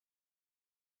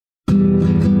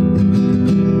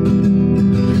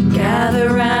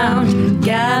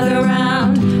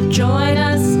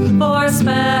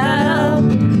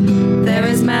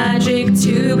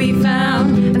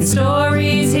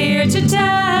stories here to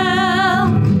tell.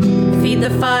 Feed the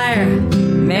fire,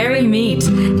 merry meet,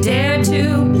 dare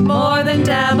to more than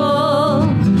dabble.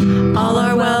 All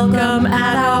are welcome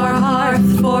at our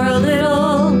hearth for a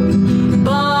little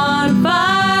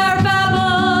bonfire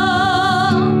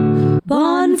babble.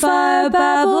 Bonfire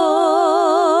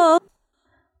babble.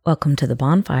 Welcome to the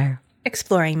bonfire.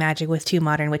 Exploring Magic with Two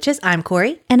Modern Witches. I'm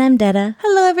Corey. And I'm Detta.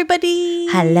 Hello, everybody.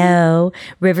 Hello.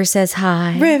 River says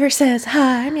hi. River says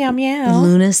hi. Meow, meow.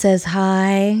 Luna says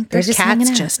hi. There's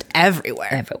cats just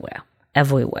everywhere.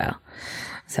 Everywhere.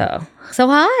 So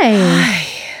hi.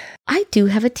 I do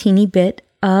have a teeny bit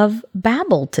of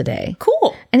babble today.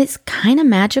 Cool. And it's kind of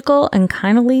magical and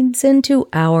kind of leads into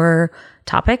our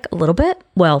topic a little bit.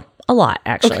 Well, a lot,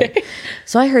 actually. Okay.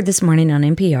 So I heard this morning on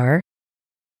NPR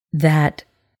that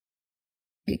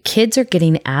kids are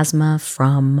getting asthma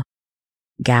from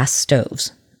gas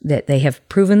stoves. That they have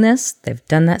proven this. They've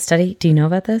done that study. Do you know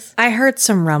about this? I heard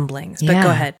some rumblings, but go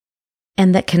ahead.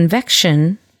 And that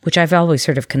convection, which I've always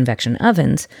heard of convection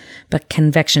ovens, but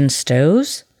convection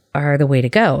stoves are the way to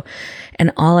go.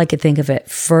 And all I could think of at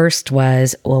first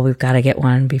was, well, we've got to get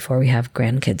one before we have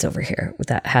grandkids over here.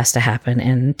 That has to happen.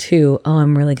 And two,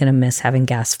 I'm really going to miss having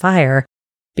gas fire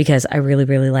because I really,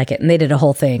 really like it. And they did a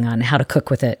whole thing on how to cook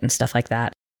with it and stuff like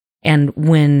that. And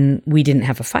when we didn't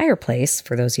have a fireplace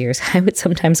for those years, I would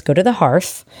sometimes go to the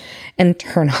hearth and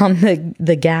turn on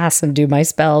the gas and do my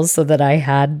spells so that I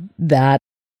had that,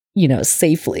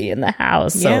 safely in the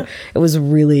house. So it was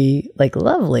really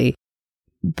lovely.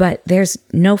 But there's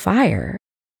no fire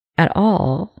at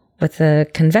all with the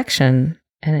convection.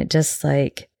 And it just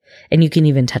and you can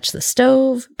even touch the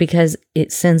stove because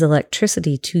it sends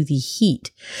electricity to the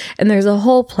heat. And there's a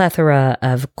whole plethora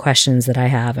of questions that I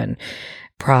have and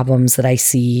problems that I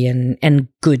see and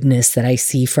goodness that I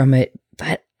see from it.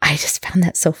 But I just found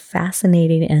that so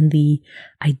fascinating. And the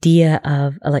idea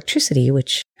of electricity,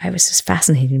 which was just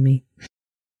fascinating to me.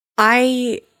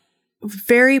 I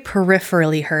very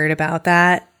peripherally heard about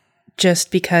that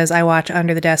just because I watch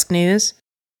Under the Desk News,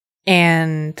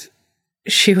 and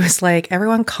she was like,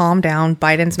 everyone calm down.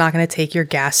 Biden's not going to take your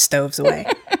gas stoves away.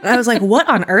 And I was like, what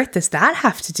on earth does that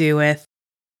have to do with?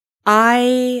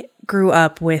 I grew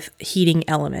up with heating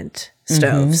element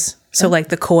stoves. Mm-hmm. So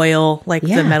the coil,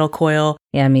 the metal coil.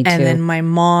 Yeah, me too. And then my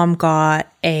mom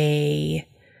got a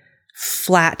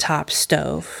flat top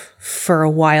stove for a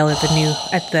while at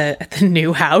the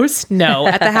new house. No,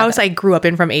 at the house I grew up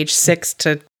in from age 6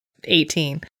 to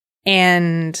 18.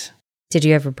 And did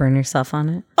you ever burn yourself on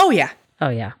it? Oh yeah. Oh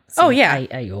yeah.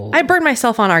 See, I burn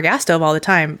myself on our gas stove all the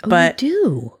time. But you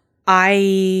do.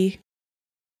 I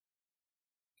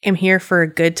am here for a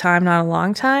good time, not a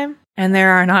long time. And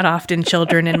there are not often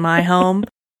children in my home.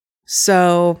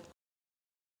 So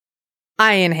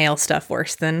I inhale stuff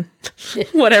worse than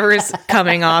whatever is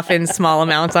coming off in small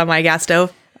amounts on my gas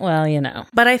stove. Well,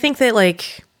 But I think that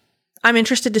I'm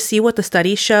interested to see what the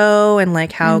studies show and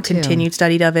how continued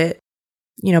study of it,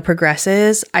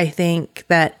 progresses. I think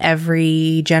that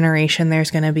every generation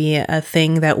there's going to be a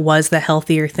thing that was the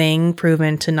healthier thing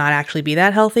proven to not actually be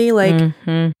that healthy.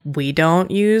 We don't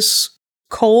use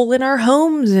coal in our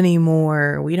homes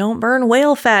anymore. We don't burn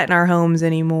whale fat in our homes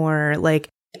anymore.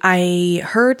 I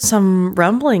heard some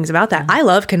rumblings about that. I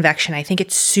love convection. I think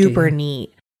it's super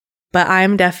neat. But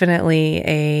I'm definitely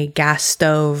a gas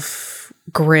stove,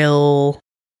 grill,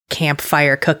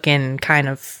 campfire cooking kind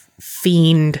of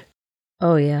fiend.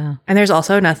 Oh, yeah. And there's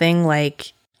also nothing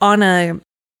on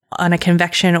a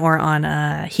convection or on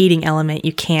a heating element,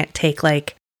 you can't take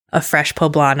a fresh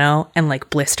poblano and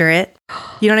blister it.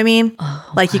 You know what I mean?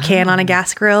 Oh, you can on a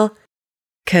gas grill.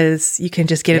 Because you can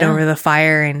just get it over the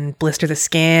fire and blister the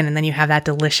skin, and then you have that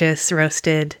delicious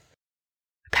roasted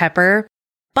pepper.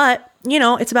 But,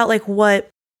 it's about what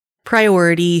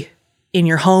priority in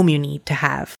your home you need to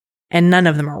have. And none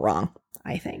of them are wrong,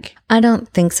 I think. I don't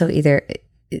think so either.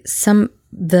 Oh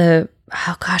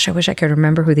gosh, I wish I could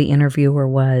remember who the interviewer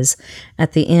was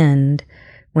at the end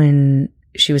when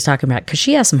she was talking about, because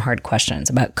she asked some hard questions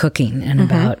about cooking and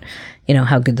about,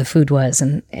 how good the food was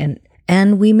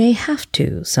and we may have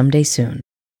to someday soon.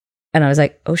 And I was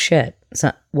like, oh shit.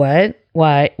 So what?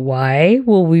 Why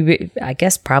will we be? I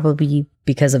guess probably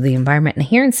because of the environment. And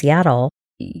here in Seattle,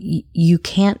 you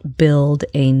can't build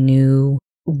a new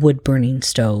wood burning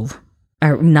stove.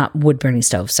 Or not wood burning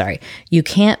stove, sorry. You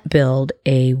can't build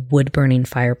a wood burning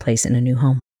fireplace in a new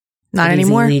home. Not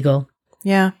anymore. It's illegal.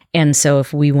 Yeah. And so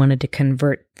if we wanted to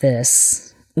convert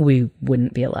this, we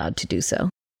wouldn't be allowed to do so.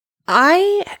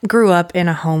 I grew up in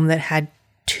a home that had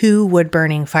 2 wood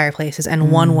burning fireplaces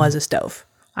and one was a stove.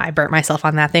 I burnt myself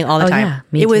on that thing all the time. Yeah,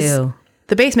 me too.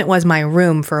 The basement was my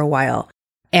room for a while.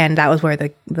 And that was where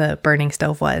the burning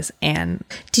stove was. And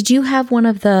Did you have one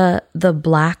of the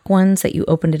black ones that you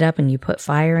opened it up and you put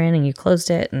fire in and you closed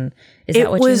it? And is that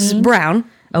what you mean? it was brown,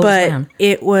 Oh, but brown.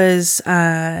 it was,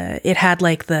 it had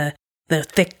like the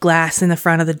thick glass in the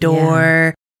front of the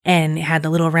door, and it had the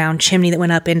little round chimney that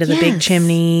went up into the big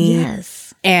chimney.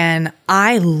 Yes. And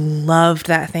I loved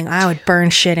that thing. I would burn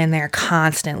shit in there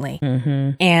constantly.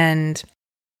 Mm-hmm. And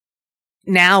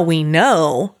now we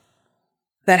know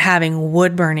that having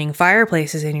wood burning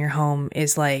fireplaces in your home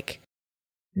is like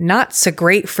not so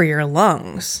great for your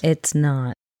lungs. It's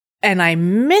not. And I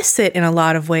miss it in a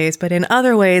lot of ways, but in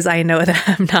other ways, I know that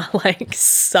I'm not like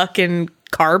sucking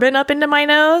carbon up into my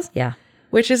nose, Yeah.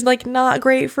 which is like not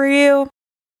great for you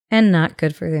And not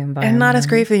good for the environment. and not as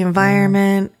great for the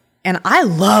environment. And I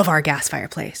love our gas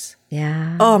fireplace.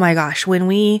 Yeah. Oh my gosh. When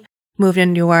we moved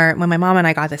into when my mom and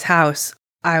I got this house,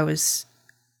 I was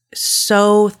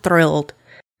so thrilled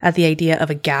at the idea of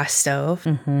a gas stove.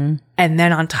 Mm-hmm. And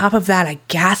then on top of that, a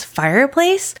gas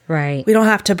fireplace. Right. We don't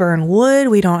have to burn wood.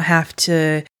 We don't have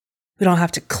to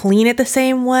clean it the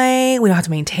same way. We don't have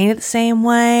to maintain it the same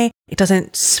way. It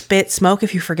doesn't spit smoke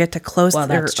if you forget to close Well, or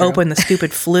that's true. open the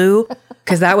stupid flue.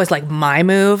 Because that was like my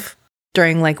move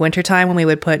during like wintertime when we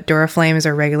would put Duraflames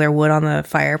or regular wood on the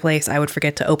fireplace. I would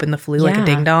forget to open the flue like a Yeah.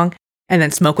 ding dong, and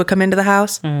then smoke would come into the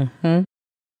house. Mm-hmm.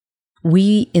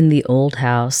 We, in the old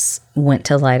house, went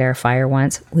to light our fire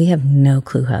once. We have no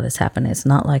clue how this happened. It's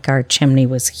not like our chimney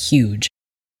was huge,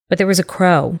 but there was a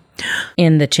crow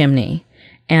in the chimney.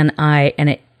 And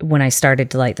when I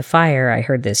started to light the fire, I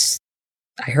heard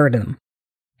him.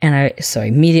 And I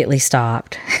immediately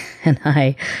stopped and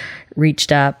I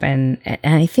reached up and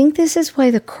I think this is why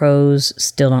the crows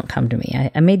still don't come to me.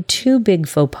 I made 2 big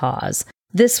faux pas.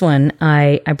 This one,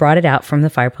 I brought it out from the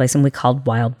fireplace and we called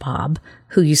Wild Bob,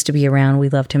 who used to be around. We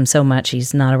loved him so much.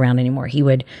 He's not around anymore. He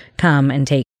would come and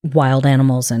take wild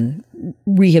animals and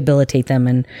rehabilitate them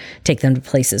and take them to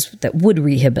places that would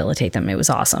rehabilitate them. It was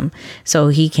awesome. So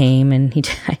he came and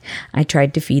I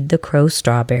tried to feed the crow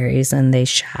strawberries and they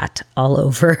shat all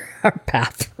over our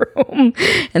bathroom.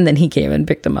 And then he came and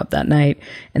picked them up that night.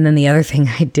 And then the other thing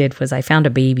I did was I found a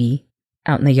baby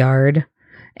out in the yard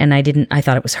and I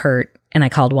thought it was hurt. And I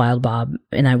called Wild Bob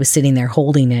and I was sitting there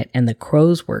holding it and the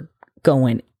crows were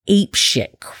going ape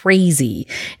shit crazy.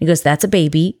 He goes, "That's a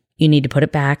baby. You need to put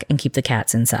it back and keep the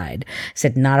cats inside." I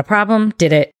said, "Not a problem."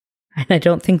 Did it. And I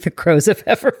don't think the crows have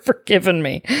ever forgiven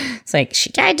me. It's like,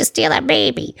 she tried to steal our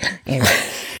baby. Anyway.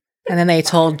 And then they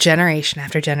told generation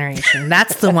after generation,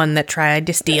 that's the one that tried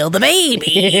to steal the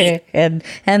baby. and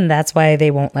that's why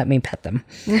they won't let me pet them.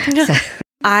 So,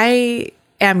 I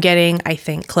am getting, I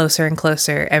think, closer and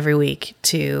closer every week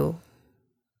to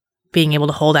being able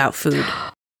to hold out food.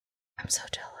 I'm so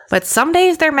jealous. But some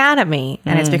days they're mad at me,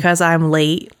 and it's because I'm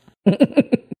late.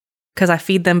 Because I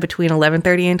feed them between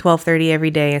 11:30 and 12:30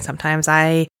 every day, and sometimes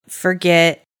I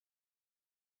forget,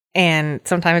 and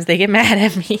sometimes they get mad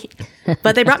at me.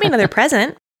 But they brought me another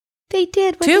present. They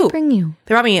did. What did 2. they bring you?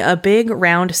 They brought me a big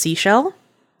round seashell,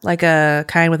 like a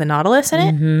kind with a nautilus in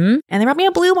it, Mm-hmm. and they brought me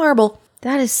a blue marble.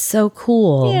 That is so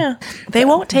cool. Yeah. They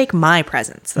won't take my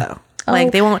presents, though.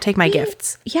 Like, they won't take my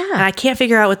gifts. And Yeah. I can't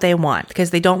figure out what they want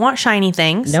because they don't want shiny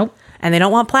things. Nope. And they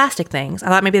don't want plastic things. I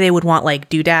thought maybe they would want like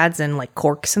doodads and like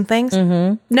corks and things.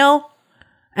 Mm-hmm. No.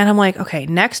 And I'm like, okay,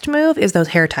 next move is those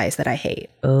hair ties that I hate.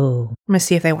 Oh. I'm going to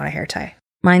see if they want a hair tie.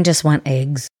 Mine just want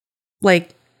eggs.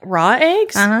 Like raw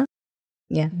eggs? Uh-huh.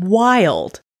 Yeah.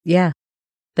 Wild. Yeah.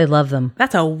 They love them.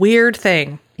 That's a weird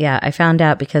thing. Yeah. I found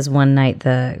out because one night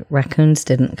the raccoons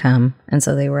didn't come. And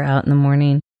so they were out in the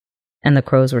morning and the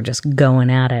crows were just going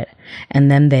at it.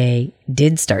 And then they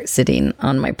did start sitting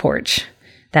on my porch.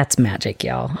 That's magic,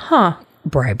 y'all. Huh.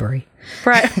 Bribery.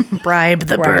 Bribe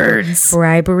the birds.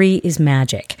 Bribery is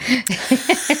magic.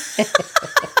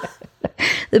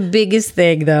 The biggest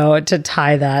thing, though, to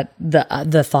tie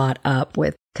the thought up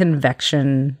with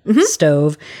convection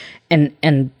stove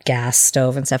and gas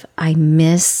stove and stuff, I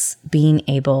miss being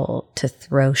able to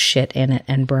throw shit in it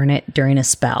and burn it during a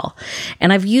spell.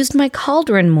 And I've used my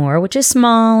cauldron more, which is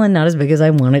small and not as big as I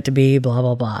want it to be, blah,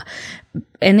 blah, blah.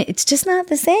 And it's just not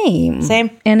the same.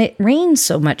 Same. And it rains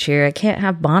so much here. I can't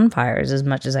have bonfires as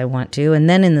much as I want to. And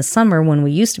then in the summer, when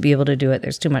we used to be able to do it,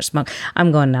 there's too much smoke.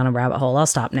 I'm going down a rabbit hole. I'll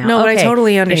stop now. No, but I Okay.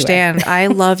 totally Anyway. understand. I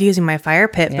love using my fire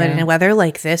pit, but Yeah. in weather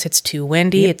like this, it's too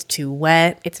windy, it's too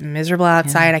wet, it's miserable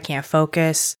outside, I can't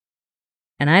focus.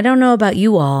 And I don't know about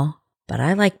you all, but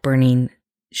I like burning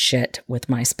shit with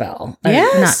my spell.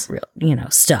 Yes. Not real,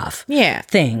 stuff. Yeah.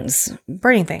 Things.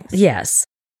 Burning things. Yes.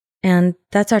 And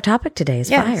that's our topic today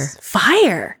is Yes.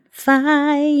 Fire.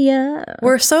 fire.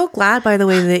 We're so glad, by the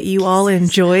way, that you all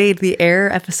enjoyed the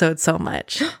air episode so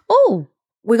much. Oh,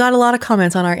 We got a lot of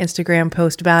comments on our Instagram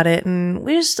post about it, and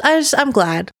I'm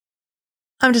glad.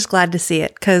 I'm just glad to see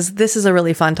it because this is a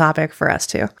really fun topic for us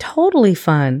too. totally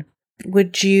fun.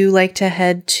 Would you like to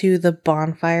head to the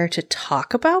bonfire to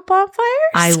talk about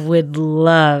bonfires? I would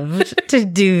love to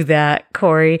do that,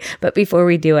 Corey. But before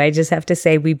we do, I just have to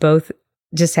say we both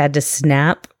just had to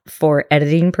snap for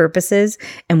editing purposes,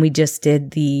 and we just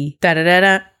did the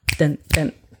Da-da-da-da. dun,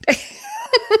 dun.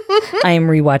 I am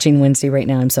rewatching Wednesday right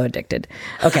now. I'm so addicted.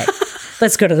 Okay,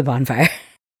 let's go to the bonfire.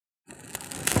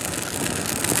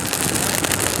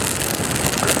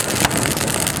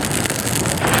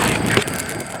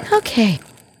 Okay.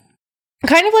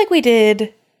 Kind of like we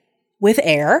did with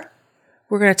air.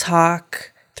 We're going to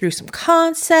talk through some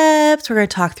concepts. We're going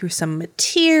to talk through some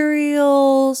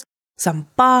materials, some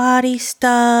body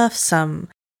stuff, some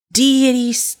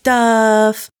deity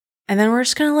stuff. And then we're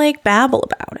just going to like babble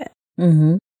about it.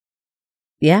 Mm-hmm.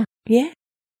 Yeah. Yeah.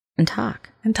 And talk.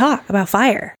 And talk about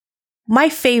fire. My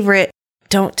favorite,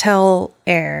 don't tell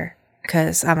air,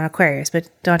 because I'm an Aquarius, but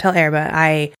don't tell air, but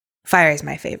fire is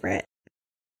my favorite.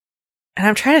 And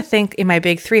I'm trying to think in my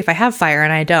big three if I have fire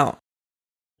and I don't.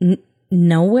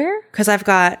 Nowhere? Because I've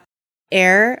got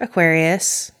air,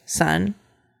 Aquarius, sun,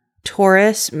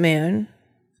 Taurus, moon,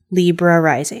 Libra,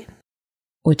 rising.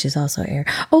 Which is also air.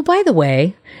 Oh, by the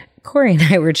way, Corey and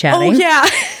I were chatting. Oh, yeah.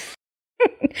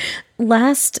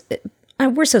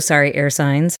 We're so sorry, air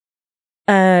signs.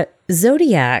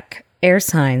 Zodiac air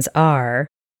signs are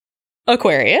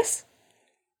Aquarius,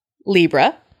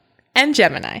 Libra, and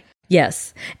Gemini.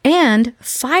 yes. And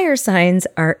fire signs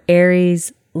are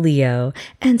Aries, Leo,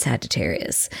 and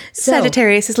Sagittarius. So,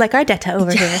 Sagittarius is like our Detta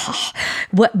over here.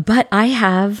 but I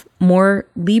have more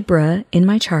Libra in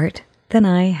my chart than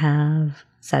I have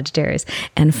Sagittarius.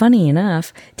 And funny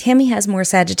enough, Tammy has more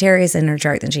Sagittarius in her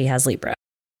chart than she has Libra.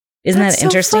 Isn't That's that so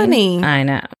interesting? funny. I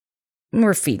know.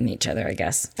 We're feeding each other, I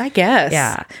guess. I guess.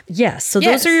 Yeah. Yes. So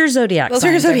Yes. those are your zodiac Those are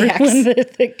your signs, zodiacs. everyone,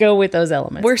 that go with those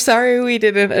elements. We're sorry we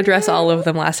didn't address all of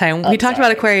them last time. We talked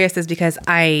about Aquarius is because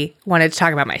I wanted to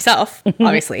talk about myself,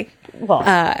 obviously. well,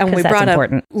 And we 'cause that's brought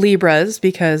important. up Libras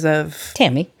because of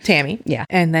Tammy. Yeah.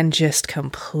 And then just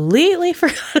completely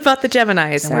forgot about the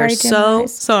Geminis. And we're Sorry, so Geminis.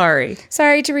 sorry.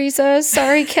 Sorry, Teresa.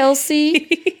 Sorry,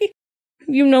 Kelsey.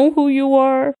 You know who you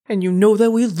are. And you know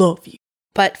that we love you.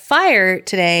 But fire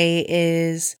today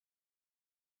is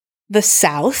the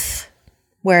south,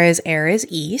 whereas air is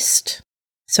east.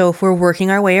 So if we're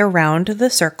working our way around the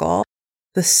circle,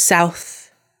 the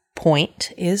south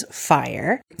point is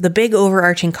fire. The big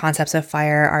overarching concepts of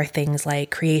fire are things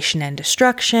like creation and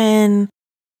destruction,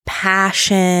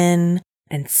 passion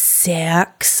and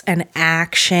sex and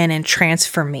action and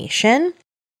transformation.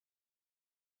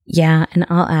 Yeah, and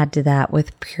I'll add to that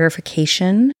with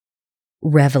purification,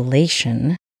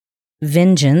 revelation,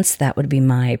 vengeance, that would be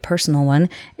my personal one,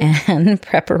 and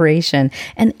preparation.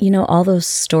 And, all those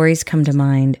stories come to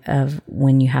mind of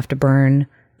when you have to burn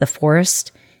the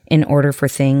forest in order for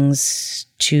things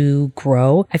to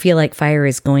grow. I feel like fire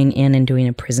is going in and doing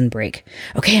a prison break.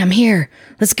 Okay, I'm here.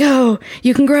 Let's go.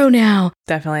 You can grow now.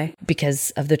 Definitely.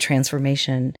 Because of the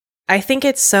transformation. I think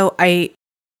it's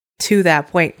to that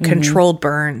point, controlled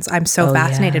burns. I'm so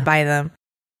fascinated by them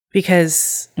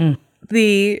because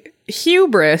the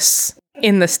hubris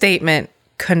in the statement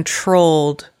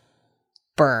controlled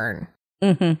burn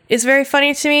is very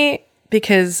funny to me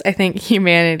because I think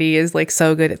humanity is like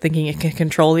so good at thinking it can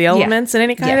control the elements in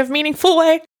any kind of meaningful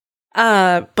way.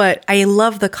 But I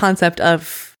love the concept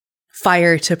of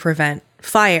fire to prevent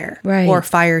fire or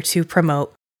fire to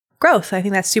promote growth. I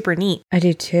think that's super neat. I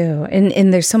do too.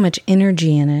 And there's so much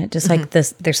energy in it. Just like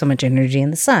this, there's so much energy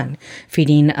in the sun,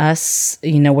 feeding us,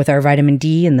 with our vitamin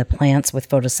D, and the plants with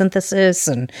photosynthesis,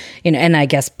 and, and I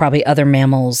guess probably other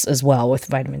mammals as well with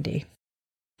vitamin D.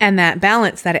 And that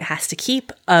balance that it has to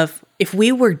keep of if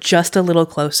we were just a little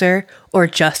closer or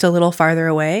just a little farther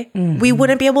away, we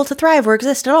wouldn't be able to thrive or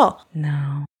exist at all.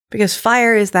 No. Because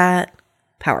fire is that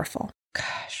powerful.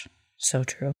 Gosh, so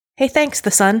true. Hey, thanks, the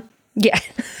sun. Yeah.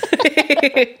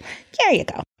 There you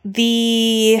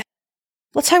go.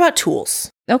 Let's talk about tools.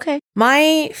 Okay.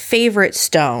 My favorite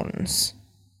stones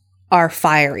are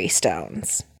fiery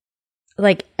stones.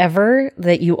 Like ever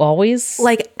that you always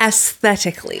Like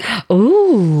aesthetically.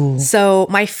 Ooh. So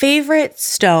my favorite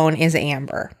stone is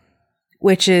amber,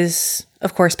 which is,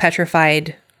 of course,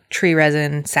 petrified tree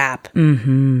resin sap.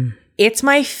 It's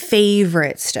my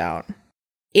favorite stone.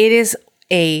 It is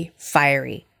a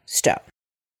fiery stone.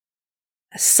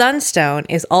 Sunstone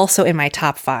is also in my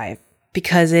top 5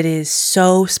 because it is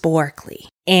so sparkly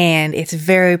and it's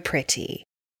very pretty.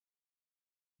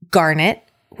 Garnet,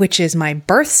 which is my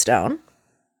birthstone,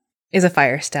 is a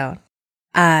firestone.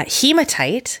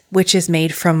 Hematite, which is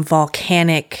made from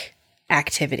volcanic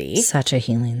activity. Such a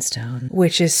healing stone.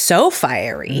 Which is so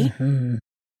fiery,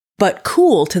 but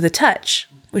cool to the touch,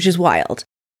 which is wild.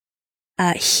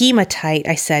 Hematite,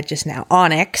 I said just now.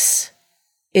 Onyx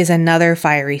is another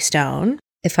fiery stone.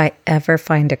 If I ever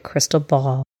find a crystal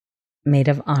ball made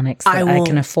of onyx that I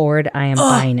can afford, I am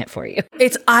buying it for you.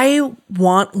 I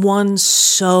want one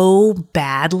so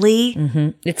badly.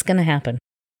 It's going to happen.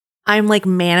 I'm like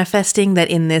manifesting that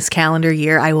in this calendar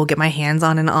year, I will get my hands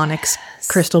on an onyx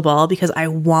crystal ball because I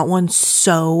want one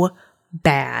so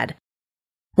bad.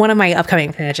 One of my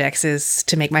upcoming projects is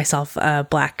to make myself a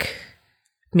black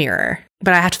mirror,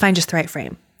 but I have to find just the right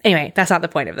frame. Anyway, that's not the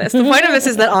point of this. The point of this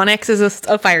is that onyx is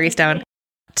a fiery stone.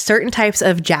 Certain types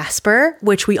of jasper,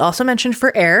 which we also mentioned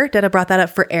for air. Detta brought that up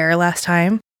for air last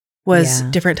time, was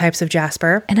different types of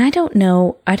jasper. And I don't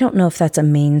know if that's a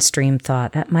mainstream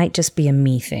thought. That might just be a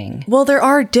me thing. Well, there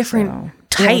are different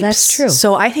types. Yeah, that's true.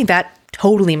 So I think that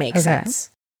totally makes sense.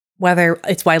 Whether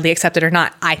it's widely accepted or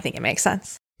not, I think it makes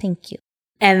sense. Thank you.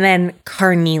 And then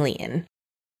carnelian.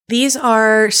 These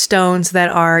are stones that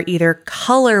are either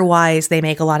color-wise, they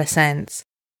make a lot of sense,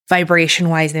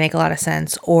 vibration-wise, they make a lot of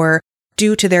sense, or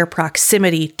due to their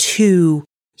proximity to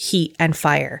heat and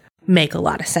fire, make a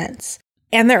lot of sense.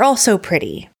 And they're also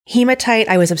pretty. Hematite,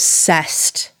 I was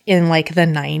obsessed in like the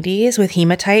 90s with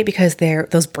hematite because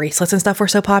those bracelets and stuff were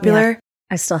so popular. Yeah,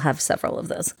 I still have several of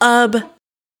those. Obsessed.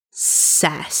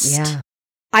 Yeah.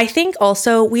 I think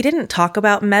also we didn't talk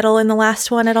about metal in the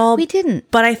last one at all. We didn't.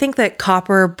 But I think that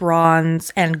copper,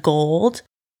 bronze, and gold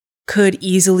could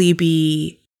easily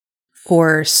be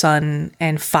for sun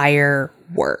and fire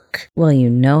work. Well, you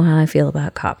know how I feel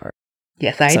about copper.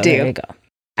 Yes, I do. There you go.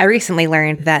 I recently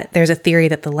learned that there's a theory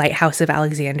that the Lighthouse of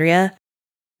Alexandria,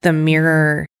 the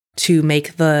mirror to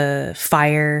make the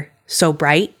fire so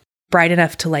bright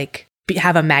enough to like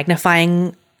have a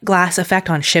magnifying glass effect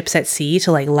on ships at sea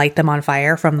to like light them on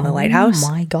fire from the lighthouse. Oh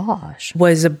my gosh.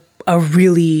 Was a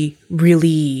really,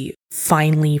 really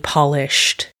finely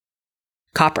polished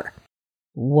copper.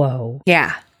 Whoa.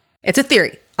 Yeah. It's a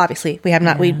theory. Obviously, we have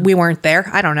not, we weren't there.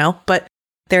 I don't know, but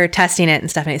they're testing it and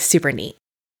stuff, and it's super neat.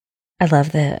 I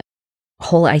love the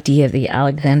whole idea of the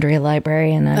Alexandria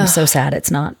Library, and I'm so sad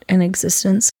it's not in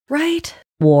existence. Right?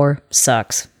 War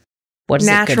sucks. What is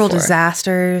natural it good for?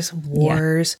 Disasters,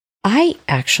 wars. I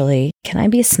actually, can I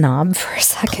be a snob for a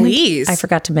second? Please. I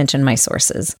forgot to mention my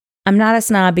sources. I'm not a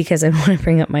snob because I want to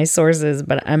bring up my sources,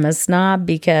 but I'm a snob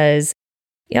because,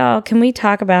 y'all, can we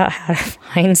talk about how to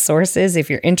find sources if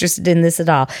you're interested in this at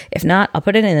all? If not, I'll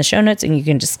put it in the show notes and you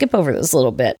can just skip over this a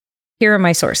little bit. Here are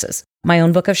my sources. My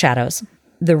own book of shadows,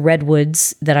 the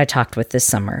redwoods that I talked with this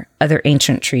summer, other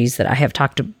ancient trees that I have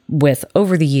talked with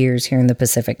over the years here in the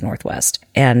Pacific Northwest.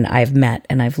 And I've met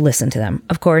and I've listened to them.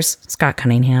 Of course, Scott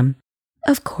Cunningham.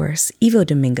 Of course, Ivo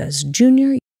Dominguez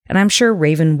Jr. And I'm sure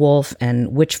Raven Wolf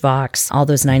and Witch Vox, all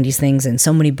those 90s things, and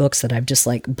so many books that I've just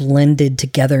like blended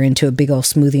together into a big old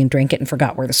smoothie and drank it and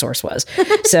forgot where the source was.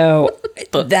 So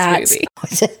that's,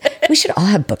 we should all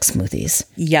have book smoothies.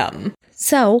 Yum.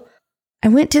 So I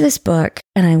went to this book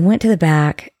and I went to the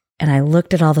back and I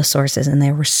looked at all the sources, and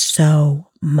there was so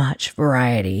much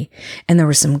variety. And there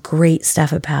was some great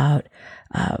stuff about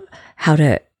how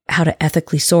to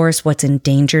ethically source, what's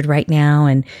endangered right now,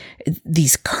 and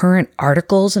these current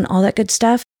articles and all that good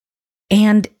stuff.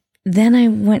 And then I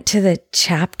went to the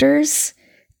chapters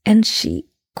and she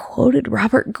quoted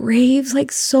Robert Graves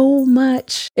like so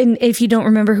much. And if you don't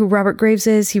remember who Robert Graves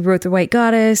is, he wrote The White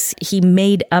Goddess. He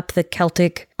made up the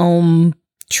Celtic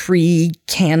tree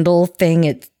candle thing.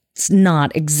 It's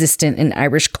not existent in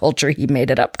Irish culture. He made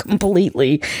it up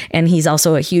completely. And he's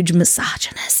also a huge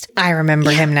misogynist. I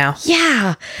remember him now.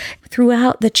 Yeah.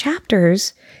 Throughout the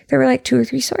chapters, there were like 2 or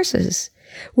 3 sources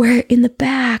where in the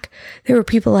back, there were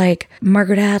people like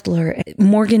Margaret Adler,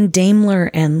 Morgan Daimler,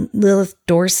 and Lilith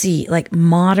Dorsey, like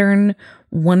modern,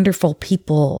 wonderful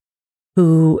people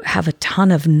who have a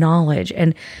ton of knowledge.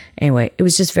 And anyway, it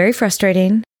was just very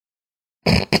frustrating.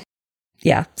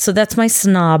 Yeah. So that's my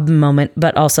snob moment,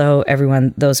 but also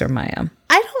everyone, those are my,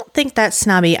 I don't think that's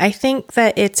snobby. I think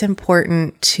that it's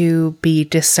important to be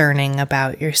discerning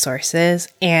about your sources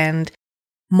and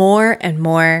more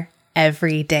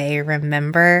every day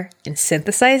remember and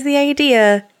synthesize the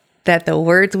idea that the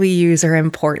words we use are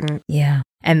important. Yeah.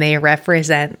 And they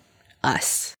represent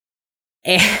us.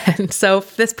 And so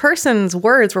if this person's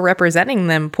words were representing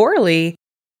them poorly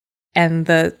and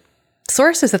the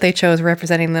sources that they chose were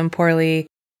representing them poorly,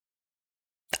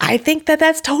 I think that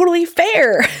that's totally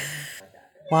fair.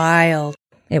 Wild.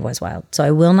 It was wild. So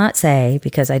I will not say,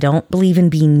 because I don't believe in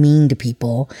being mean to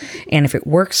people. And if it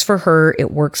works for her,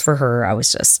 it works for her. I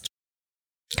was just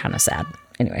kind of sad.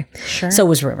 Anyway, Sure. so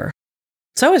was River.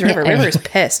 So is River. Yeah. River's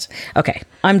pissed. Okay,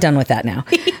 I'm done with that now.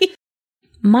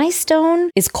 My stone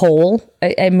is coal.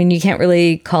 I mean, you can't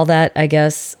really call that, I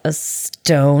guess, a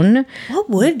stone. What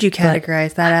would you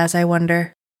categorize that as, I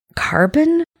wonder?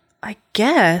 Carbon? I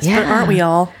guess, but Yeah. aren't we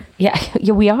all? Yeah,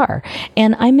 we are.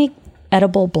 And I make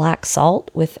edible black salt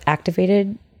with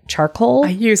activated charcoal. I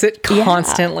use it Yeah.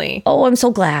 constantly. Oh, I'm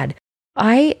so glad.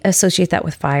 I associate that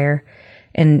with fire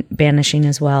and banishing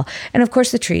as well. And of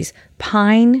course, the trees.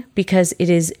 Pine, because it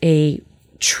is a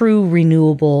true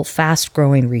renewable,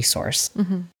 fast-growing resource,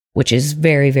 which is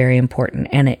very, very important.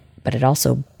 But it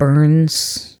also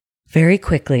burns very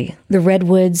quickly. The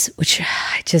redwoods, which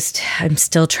I'm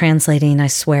still translating. I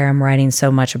swear I'm writing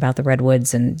so much about the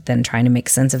redwoods and then trying to make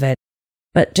sense of it.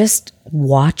 But just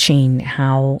watching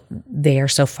how they are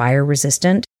so fire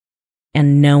resistant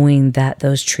and knowing that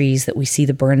those trees that we see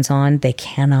the burns on, they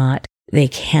cannot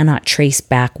trace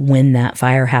back when that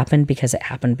fire happened because it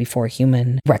happened before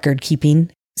human record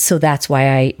keeping. So that's why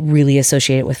I really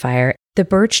associate it with fire. The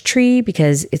birch tree,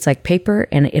 because it's like paper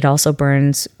and it also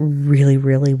burns really,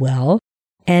 really well.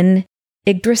 And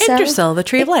Yggdrasil, the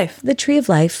tree of life. the tree of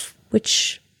life,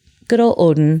 which good old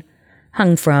Odin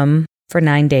hung from for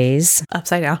 9 days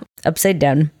upside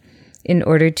down in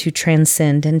order to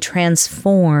transcend and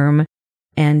transform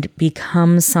and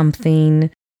become something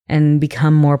and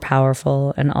become more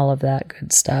powerful and all of that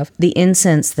good stuff. The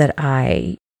incense that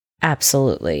I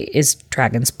absolutely is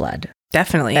dragon's blood.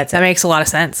 Definitely. That makes a lot of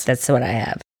sense. That's what I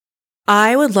have.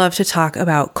 I would love to talk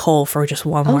about coal for just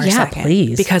one more second.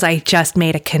 Please. Because I just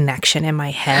made a connection in my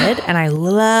head and I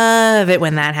love it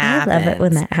when that happens. I love it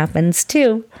when that happens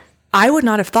too. I would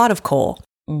not have thought of coal.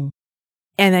 Mm.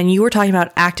 And then you were talking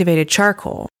about activated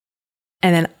charcoal.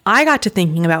 And then I got to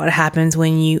thinking about what happens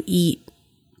when you eat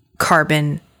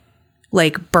carbon,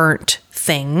 like burnt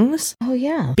things. Oh,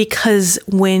 yeah. Because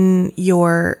when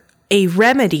you're a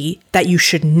remedy that you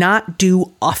should not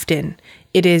do often,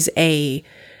 it is a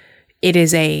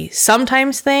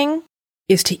sometimes thing,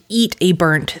 is to eat a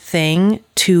burnt thing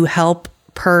to help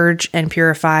purge and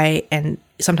purify and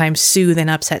sometimes soothe an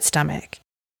upset stomach.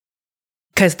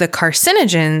 Because the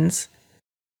carcinogens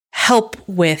help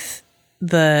with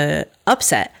the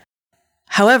upset.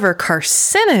 However,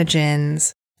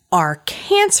 carcinogens are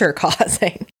cancer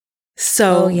causing.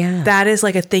 So that is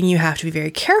like a thing you have to be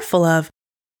very careful of.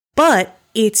 But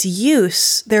its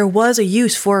use, there was a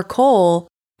use for coal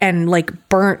and like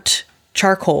burnt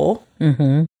charcoal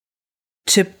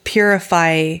to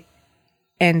purify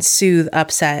and soothe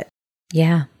upset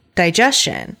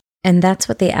digestion. And that's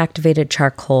what the activated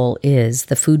charcoal is,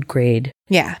 the food grade.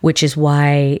 Yeah. Which is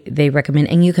why they recommend,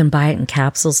 and you can buy it in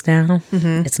capsules now.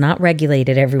 It's not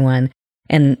regulated, everyone.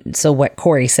 And so what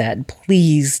Corey said,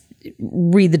 please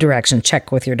read the directions,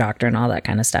 check with your doctor and all that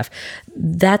kind of stuff.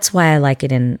 That's why I like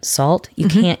it in salt. You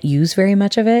can't use very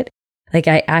much of it. Like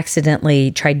I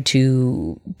accidentally tried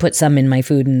to put some in my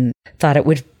food and thought it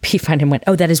would be fine and went,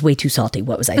 oh, that is way too salty.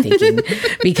 What was I thinking?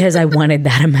 Because I wanted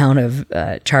that amount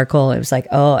of charcoal. It was like,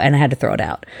 oh, and I had to throw it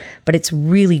out. But it's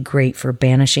really great for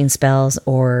banishing spells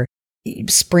or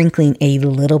sprinkling a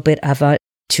little bit of it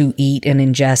to eat and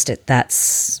ingest it.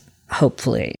 That's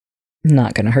hopefully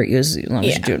not going to hurt you as long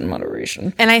as you do it in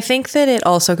moderation. And I think that it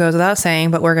also goes without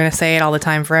saying, but we're going to say it all the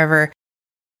time forever.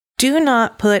 Do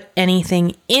not put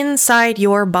anything inside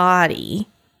your body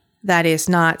that is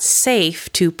not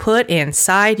safe to put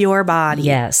inside your body.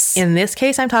 Yes. In this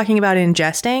case, I'm talking about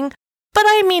ingesting, but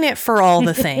I mean it for all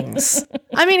the things.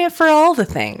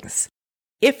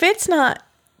 If it's not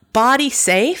body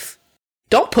safe,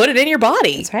 don't put it in your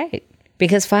body. That's right.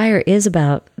 Because fire is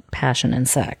about passion and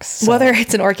sex. So. Whether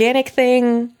it's an organic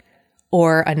thing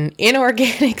or an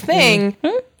inorganic thing,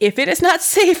 if it is not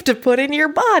safe to put in your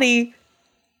body,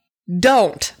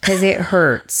 don't. Because it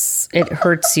hurts. It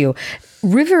hurts you.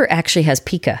 River actually has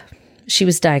pica. She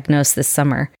was diagnosed this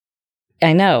summer.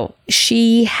 I know.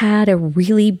 She had a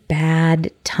really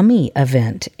bad tummy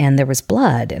event and there was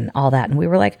blood and all that. And we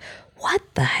were like, what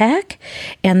the heck?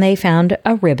 And they found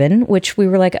a ribbon, which we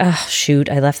were like, oh, shoot,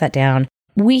 I left that down.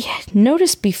 We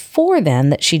noticed before then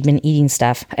that she'd been eating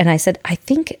stuff. And I said,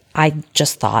 I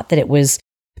just thought that it was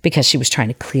because she was trying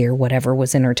to clear whatever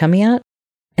was in her tummy out.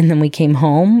 And then we came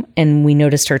home and we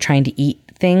noticed her trying to eat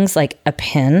things like a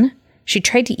pen. She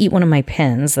tried to eat one of my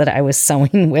pens that I was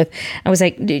sewing with. I was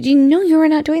like, did you know you were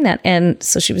not doing that? And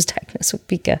so she was diagnosed with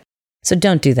pica. So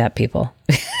don't do that, people.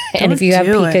 And if you have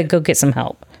pica, go get some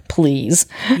help, please.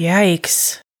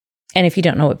 Yikes. And if you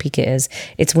don't know what pica is,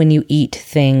 it's when you eat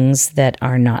things that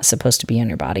are not supposed to be in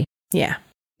your body. Yeah.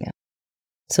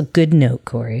 So good note,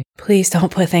 Corey. Please don't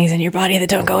put things in your body that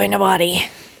don't go in a body.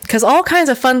 Because all kinds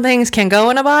of fun things can go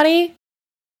in a body,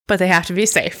 but they have to be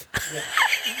safe.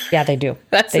 Yeah, they do.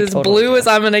 That's They as totally blue do. as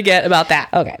I'm going to get about that.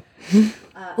 Okay.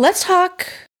 Let's talk.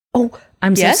 Oh,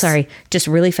 I'm Yes? so sorry. Just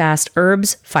really fast.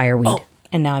 Herbs, fireweed. Oh.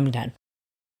 And now I'm done.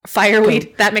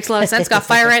 Fireweed. That makes a lot of sense. Got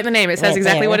fire right in the name. It says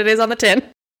exactly what it is on the tin.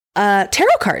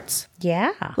 Tarot cards.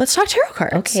 Yeah. Let's talk tarot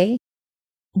cards. Okay.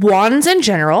 Wands in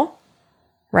general,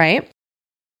 right?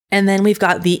 And then we've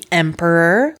got the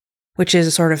Emperor, which is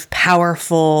a sort of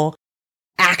powerful,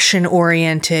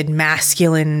 action-oriented,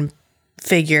 masculine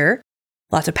figure.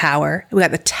 Lots of power. We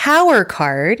got the Tower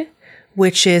card,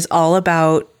 which is all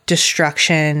about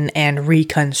destruction and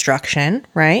reconstruction,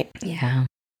 right? Yeah.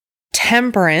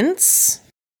 Temperance,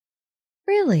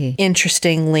 Really?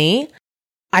 interestingly,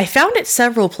 I found it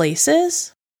several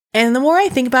places. And the more I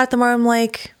think about it, the more I'm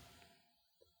like,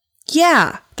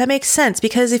 yeah, that makes sense.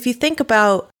 Because if you think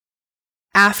about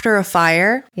after a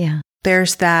fire, Yeah.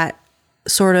 there's that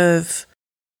sort of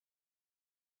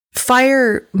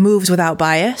fire moves without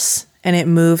bias and it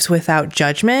moves without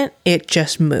judgment. It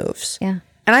just moves. Yeah.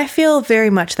 And I feel very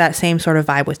much that same sort of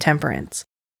vibe with temperance.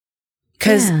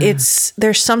 Because Yeah.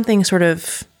 there's something sort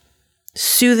of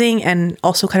soothing and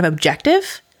also kind of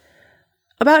objective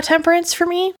about temperance for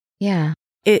me. Yeah.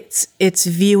 It's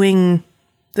viewing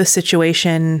the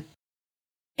situation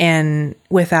and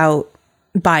without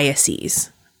biases.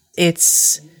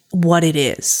 It's what it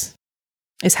is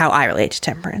how I relate to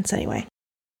temperance anyway.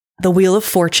 The Wheel of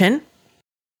Fortune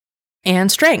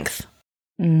and Strength.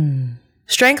 Mm.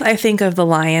 Strength, I think of the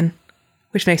lion,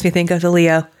 which makes me think of the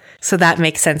Leo. So that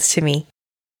makes sense to me.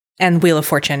 And Wheel of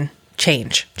Fortune,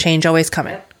 change. Change always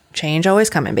coming. Change always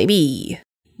coming, baby.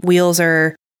 Wheels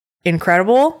are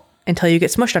incredible until you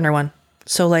get smushed under one.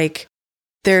 So like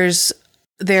there's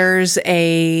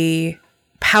a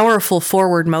powerful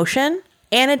forward motion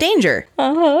and a danger.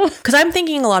 Because I'm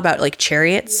thinking a lot about like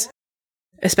chariots,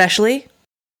 especially.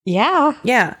 Yeah.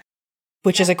 Yeah.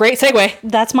 Which is a great segue.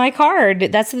 That's my card.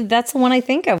 That's the one I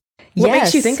think of. What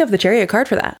makes you think of the chariot card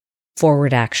for that?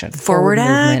 Forward action. Forward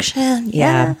movement. action.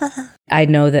 Yeah. I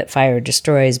know that fire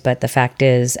destroys, but the fact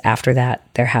is, after that,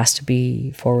 there has to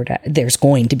be there's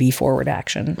going to be forward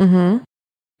action. Mm-hmm.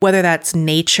 Whether that's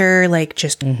nature, like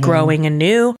just growing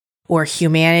anew, or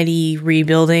humanity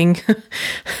rebuilding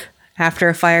after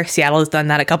a fire. Seattle has done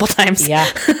that a couple times. Yeah.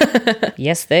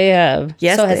 Yes, they have.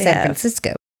 Yes, so has they San have.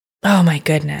 Francisco. Oh my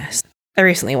goodness. I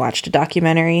recently watched a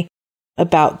documentary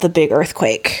about the big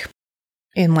earthquake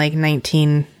in like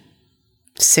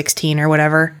 1916 or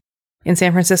whatever in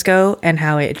San Francisco and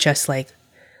how it just like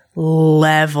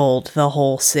leveled the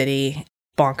whole city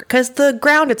bonker. Because the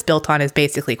ground it's built on is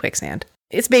basically quicksand.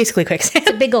 It's basically quicksand.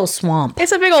 It's a big old swamp.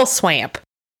 It's a big old swamp,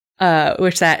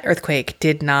 which that earthquake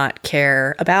did not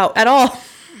care about at all.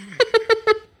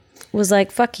 Was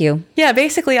like, fuck you. Yeah,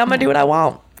 basically, I'm going to do what I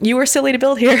want. You were silly to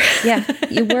build here. Yeah,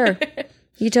 you were.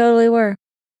 You totally were.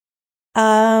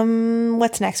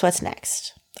 What's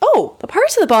next? Oh, the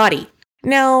parts of the body.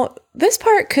 Now, this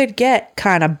part could get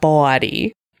kind of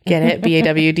bawdy. Get it?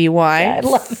 B-A-W-D-Y. Yeah, I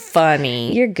love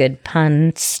funny. You're good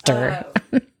punster.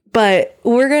 But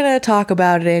we're going to talk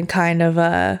about it in kind of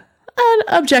an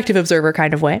objective observer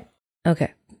kind of way.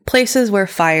 Okay. Places where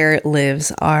fire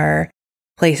lives are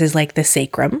places like the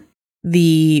sacrum,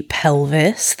 the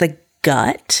pelvis, the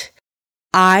gut.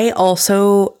 I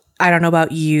don't know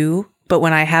about you, but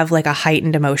when I have like a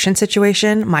heightened emotion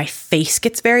situation, my face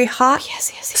gets very hot.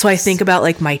 Yes. So I think about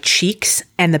like my cheeks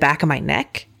and the back of my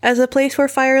neck as a place where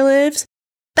fire lives.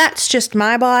 That's just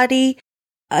my body.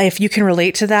 If you can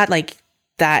relate to that, like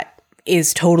that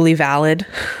is totally valid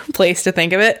place to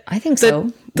think of it. I think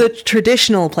so. The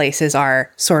traditional places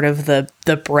are sort of the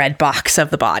bread box of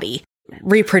the body,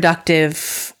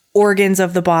 reproductive organs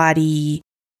of the body.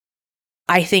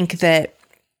 I think that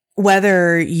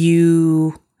whether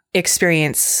you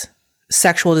experience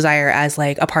sexual desire as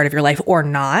like a part of your life or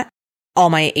not, all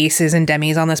my aces and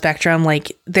demis on the spectrum,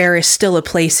 like there is still a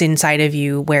place inside of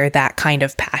you where that kind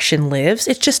of passion lives.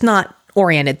 It's just not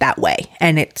oriented that way.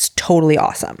 And it's totally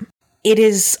awesome. It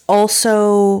is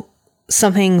also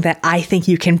something that I think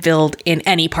you can build in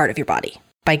any part of your body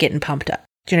by getting pumped up.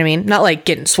 Do you know what I mean? Not like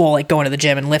getting swole, like going to the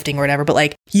gym and lifting or whatever, but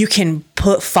like you can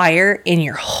put fire in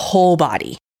your whole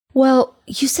body. Well,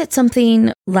 you said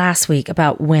something last week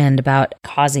about wind, about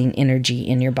causing energy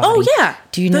in your body. Oh, yeah.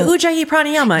 Do you the know? Ujjayi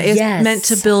Pranayama is Yes. meant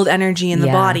to build energy in the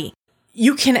Yeah. body.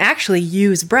 You can actually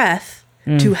use breath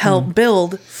to help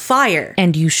build fire.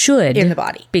 And you should. In the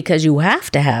body. Because you have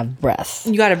to have breath.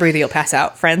 You got to breathe or you'll pass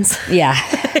out, friends. Yeah.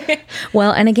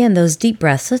 Well, and again, those deep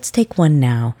breaths. Let's take one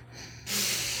now.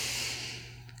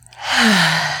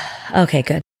 Okay,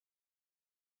 good.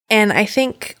 And I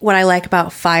think what I like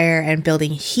about fire and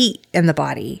building heat in the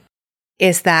body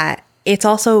is that it's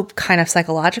also kind of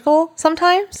psychological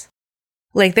sometimes.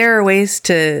 Like, there are ways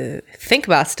to think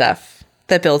about stuff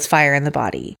that builds fire in the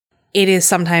body. It is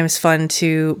sometimes fun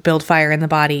to build fire in the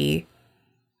body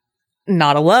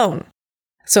not alone.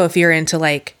 So if you're into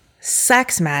like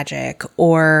sex magic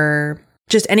or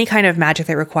just any kind of magic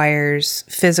that requires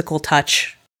physical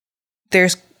touch,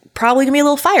 there's probably gonna be a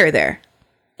little fire there.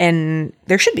 And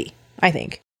there should be, I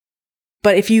think.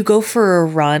 But if you go for a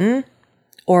run,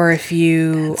 or if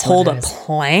you hold a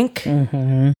plank,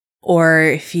 or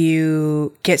if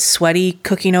you get sweaty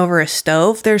cooking over a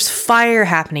stove, there's fire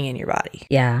happening in your body.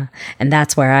 Yeah. And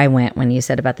that's where I went when you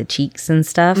said about the cheeks and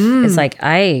stuff. It's like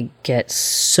I get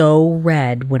so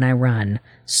red when I run.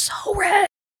 So red.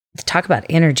 Talk about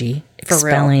energy,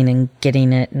 expelling and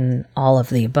getting it and all of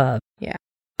the above. Yeah.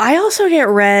 I also get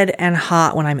red and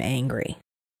hot when I'm angry.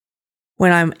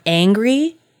 When I'm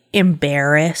angry,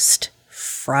 embarrassed,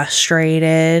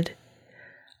 frustrated,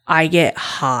 I get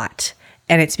hot.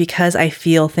 And it's because I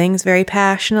feel things very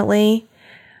passionately,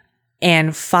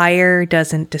 and fire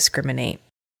doesn't discriminate.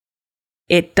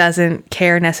 It doesn't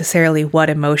care necessarily what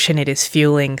emotion it is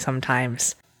fueling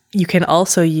sometimes. You can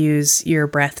also use your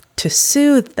breath to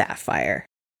soothe that fire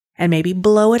and maybe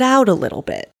blow it out a little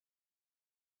bit.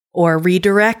 Or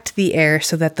redirect the air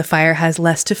so that the fire has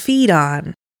less to feed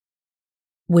on.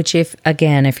 Which if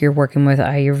you're working with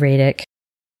Ayurvedic,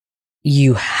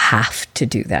 you have to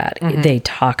do that. They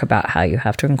talk about how you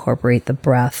have to incorporate the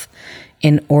breath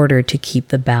in order to keep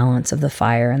the balance of the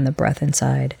fire and the breath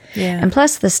inside. Yeah. And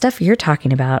plus the stuff you're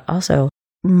talking about also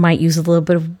might use a little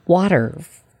bit of water.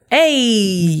 Hey!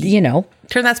 You know.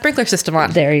 Turn that sprinkler system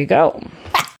on. There you go.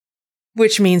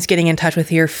 Which means getting in touch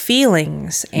with your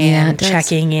feelings and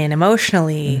checking in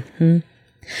emotionally.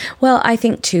 Well, I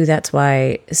think too, that's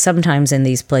why sometimes in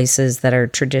these places that are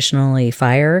traditionally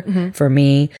fire, for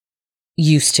me,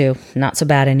 used to, not so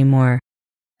bad anymore.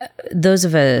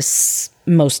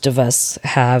 Most of us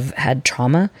have had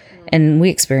trauma and we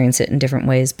experience it in different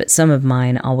ways, but some of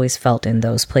mine always felt in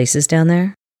those places down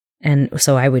there. And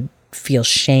so I would feel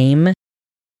shame,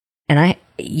 and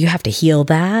you have to heal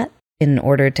that in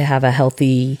order to have a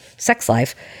healthy sex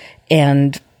life.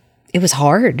 And it was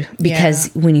hard because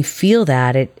when you feel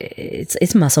that,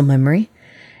 it's muscle memory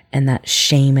and that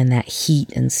shame and that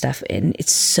heat and stuff. And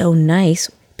it's so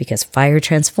nice because fire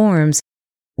transforms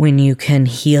when you can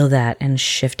heal that and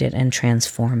shift it and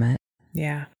transform it.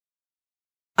 Yeah.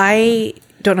 I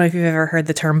don't know if you've ever heard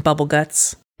the term bubble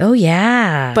guts. Oh,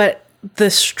 yeah. But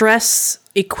the stress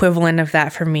equivalent of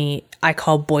that for me, I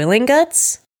call boiling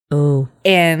guts. Oh.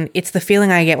 And it's the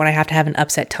feeling I get when I have to have an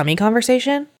upset tummy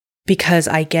conversation, because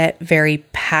I get very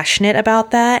passionate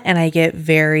about that, and I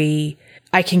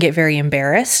can get very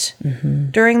embarrassed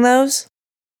during those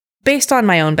based on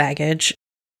my own baggage.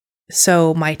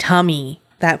 So my tummy,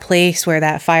 that place where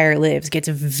that fire lives, gets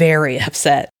very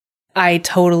upset. I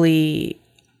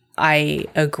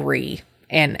agree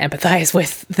and empathize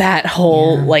with that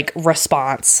whole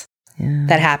response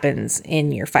that happens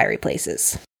in your fiery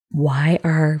places. Why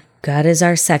our gut is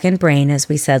our second brain, as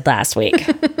we said last week.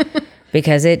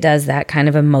 Because it does that kind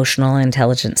of emotional,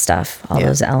 intelligent stuff. All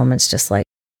those elements just like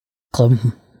clump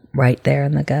right there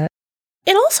in the gut.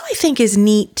 It also, I think, is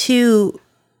neat too,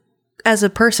 as a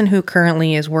person who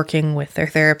currently is working with their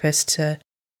therapist, to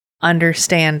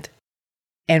understand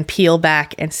and peel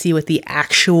back and see what the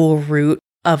actual root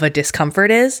of a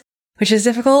discomfort is, which is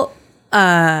difficult,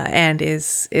 and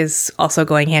is also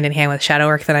going hand in hand with shadow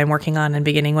work that I'm working on and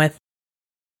beginning with.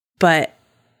 But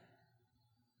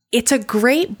it's a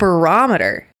great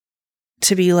barometer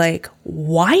to be like,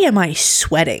 why am I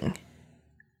sweating?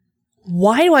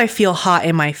 Why do I feel hot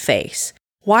in my face?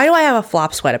 Why do I have a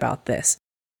flop sweat about this?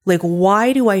 Like,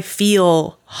 why do I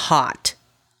feel hot?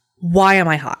 Why am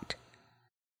I hot?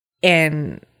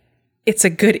 And it's a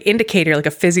good indicator, like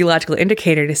a physiological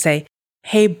indicator, to say,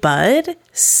 hey, bud,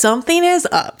 something is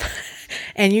up.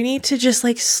 And you need to just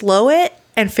slow it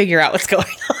and figure out what's going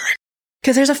on.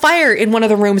 Because there's a fire in one of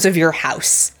the rooms of your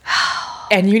house.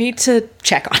 And you need to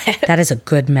check on it. That is a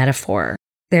good metaphor.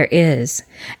 There is.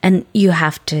 And you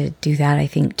have to do that, I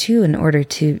think, too, in order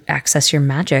to access your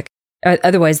magic.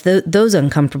 Otherwise, those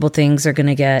uncomfortable things are going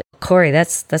to get... Corey,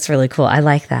 that's really cool. I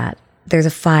like that. There's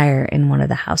a fire in one of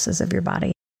the houses of your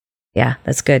body. Yeah,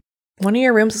 that's good. One of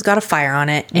your rooms has got a fire on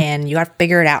it, and you got to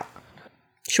figure it out.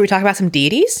 Should we talk about some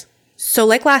deities? So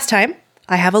like last time,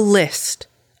 I have a list.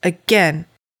 Again,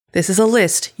 this is a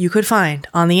list you could find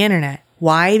on the internet.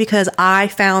 Why? Because I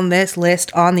found this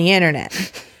list on the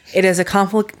internet. It is a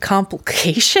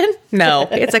complication? No,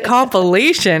 it's a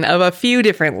compilation of a few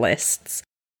different lists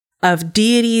of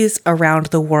deities around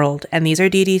the world. And these are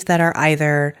deities that are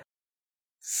either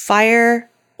fire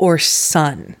or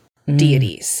sun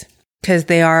deities, because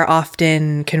they are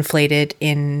often conflated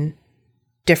in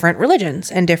different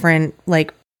religions and different,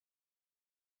 like,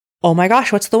 oh my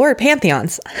gosh, what's the word?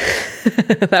 Pantheons.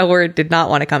 That word did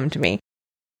not want to come to me.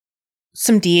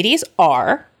 Some deities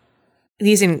are,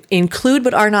 these include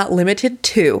but are not limited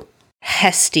to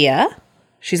Hestia,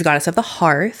 she's goddess of the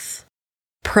hearth,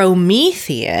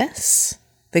 Prometheus,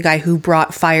 the guy who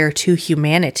brought fire to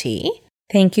humanity.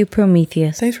 Thank you,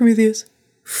 Prometheus. Thanks, Prometheus.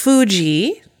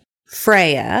 Fuji,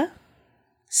 Freya,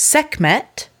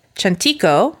 Sekhmet,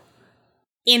 Chantico,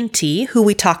 Inti, who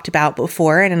we talked about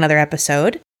before in another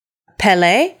episode,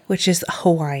 Pele, which is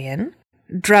Hawaiian,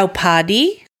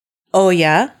 Draupadi,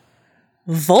 Oya,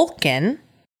 Vulcan,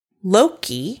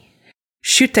 Loki,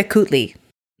 Shutekutli,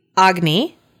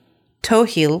 Agni,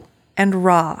 Tohil, and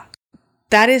Ra.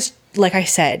 That is, like I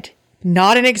said,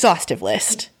 not an exhaustive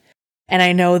list. And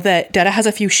I know that Detta has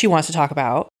a few she wants to talk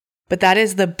about, but that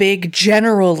is the big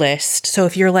general list. So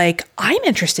if you're like, I'm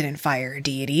interested in fire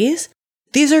deities,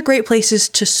 these are great places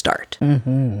to start.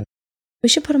 Mm-hmm. We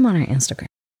should put them on our Instagram.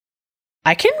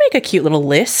 I can make a cute little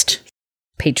list.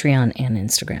 Patreon and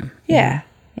Instagram. Yeah.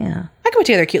 Yeah. I can put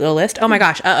together a cute little list. Oh my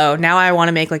gosh. Uh-oh. Now I want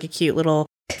to make like a cute little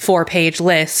 4-page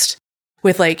list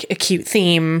with like a cute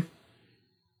theme.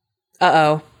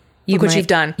 Uh-oh. Look what you've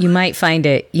done. You might find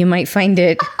it.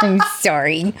 I'm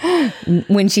sorry.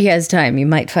 When she has time, you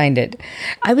might find it.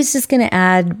 I was just going to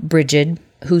add Brigid,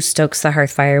 who stokes the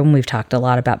hearth fire, and we've talked a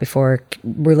lot about before,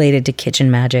 related to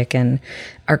kitchen magic and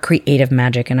our creative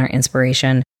magic and our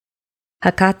inspiration.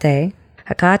 Hecate,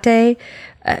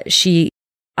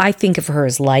 I think of her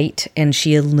as light, and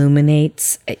she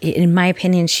illuminates, in my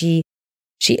opinion, she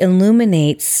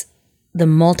illuminates the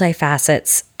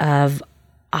multifacets of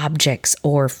objects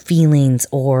or feelings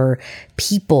or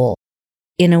people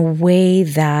in a way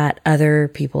that other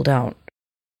people don't.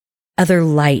 Other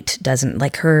light doesn't.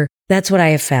 Like her, that's what I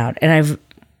have found. And I've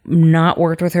not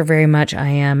worked with her very much. I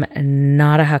am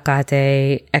not a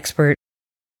Hecate expert,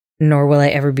 nor will I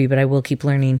ever be, but I will keep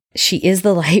learning. She is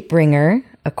the light bringer,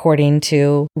 according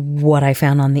to what I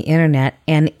found on the internet,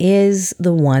 and is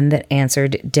the one that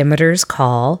answered Demeter's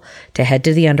call to head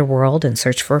to the underworld and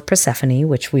search for Persephone,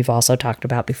 which we've also talked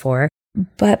about before.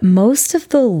 But most of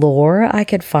the lore I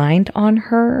could find on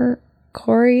her,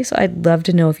 Corey, so I'd love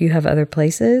to know if you have other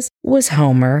places, was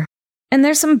Homer. And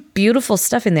there's some beautiful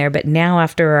stuff in there, but now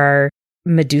after our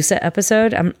Medusa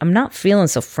episode, I'm not feeling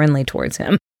so friendly towards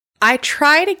him. I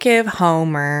try to give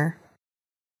Homer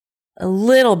a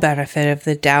little benefit of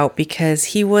the doubt because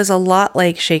he was a lot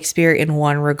like Shakespeare in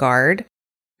one regard,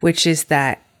 which is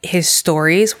that his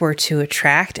stories were to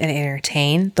attract and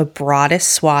entertain the broadest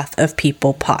swath of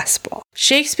people possible.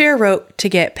 Shakespeare wrote to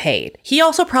get paid. He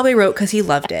also probably wrote because he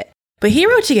loved it, but he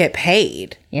wrote to get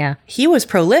paid. Yeah. He was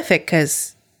prolific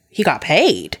because he got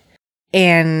paid,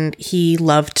 and he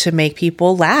loved to make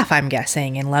people laugh, I'm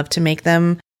guessing, and loved to make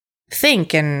them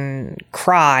think and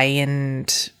cry,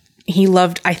 and he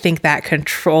loved, I think, that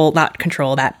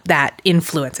that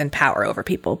influence and power over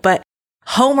people. But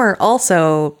Homer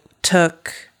also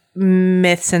took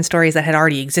myths and stories that had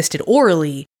already existed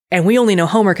orally, and we only know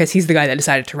Homer because he's the guy that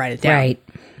decided to write it down. Right.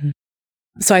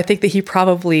 So I think that he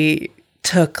probably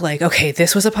took like, okay,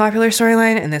 this was a popular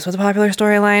storyline and this was a popular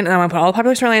storyline, and I'm going to put all the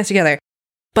popular storylines together.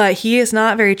 But he is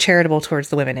not very charitable towards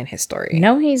the women in his story.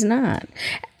 No, he's not.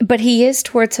 But he is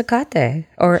towards Hecate,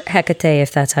 or Hecate,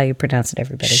 if that's how you pronounce it,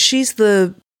 everybody. She's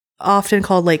the often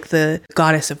called like the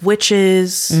goddess of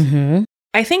witches. Mm-hmm.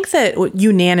 I think that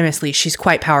unanimously she's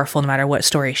quite powerful no matter what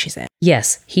story she's in.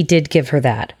 Yes, he did give her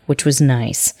that, which was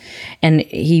nice. And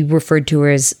he referred to her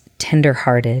as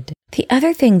tender-hearted. The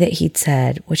other thing that he'd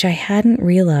said, which I hadn't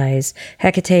realized,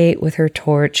 Hecate with her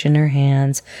torch in her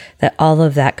hands, that all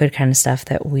of that good kind of stuff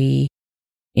that we,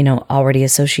 already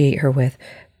associate her with.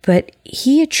 But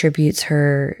he attributes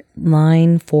her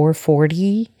line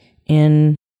 440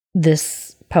 in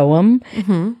this poem,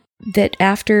 that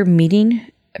after meeting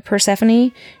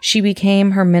Persephone, she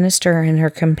became her minister and her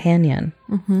companion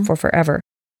for forever.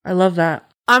 I love that.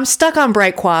 I'm stuck on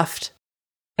Bright Coiffed.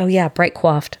 Oh yeah, Bright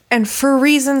Coiffed. And for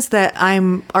reasons that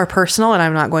are personal and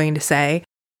I'm not going to say,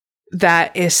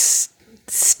 that is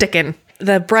sticking.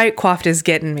 The Bright Coiffed is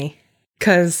getting me.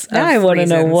 Because I want to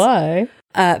know why.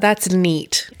 That's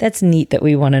neat. That's neat that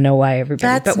we want to know why,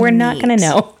 everybody. But we're not going to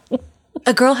know.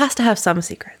 A girl has to have some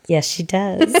secrets. Yes, she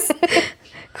does.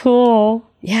 Cool.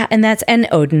 Yeah, and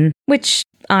Odin, which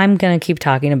I'm going to keep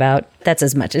talking about. That's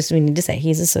as much as we need to say.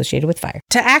 He's associated with fire.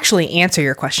 To actually answer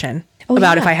your question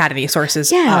about if I had any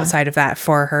sources outside of that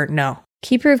for her, no.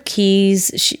 Keeper of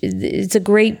Keys, it's a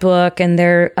great book, and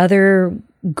there are other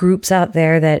groups out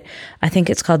there that I think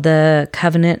it's called the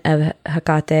Covenant of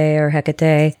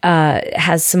Hecate,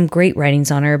 has some great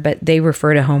writings on her, but they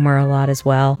refer to Homer a lot as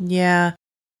well. Yeah.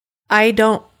 I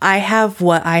have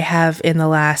what I have in the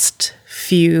last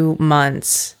few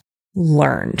months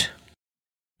learned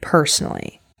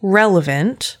personally.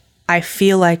 Relevant. I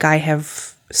feel like I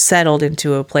have settled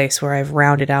into a place where I've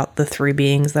rounded out the 3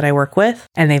 beings that I work with,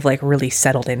 and they've like really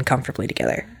settled in comfortably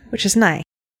together, which is nice.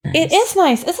 It is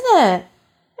nice, isn't it?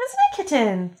 Isn't it,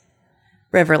 kitten?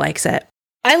 River likes it.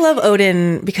 I love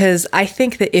Odin because I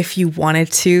think that if you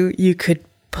wanted to, you could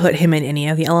put him in any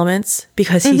of the elements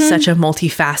because he's such a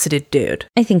multifaceted dude.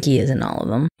 I think he is in all of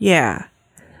them. Yeah.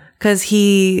 Because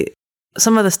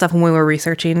some of the stuff when we were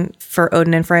researching for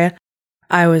Odin and Freya,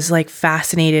 I was like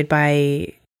fascinated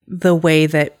by the way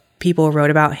that people wrote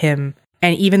about him,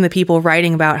 and even the people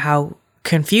writing about how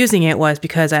confusing it was,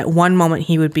 because at one moment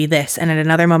he would be this, and at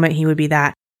another moment he would be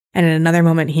that, and at another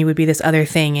moment he would be this other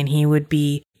thing, and he would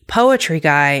be poetry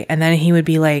guy, and then he would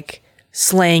be like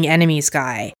slaying enemies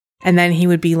guy, and then he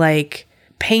would be like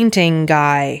painting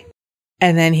guy,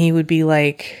 and then he would be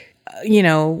like,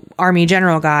 army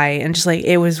general guy, and just like,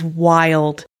 it was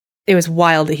wild. It was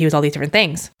wild that he was all these different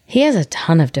things. He has a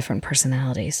ton of different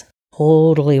personalities.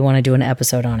 Totally want to do an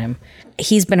episode on him.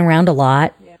 He's been around a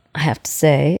lot, I have to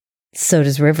say. So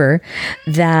does River.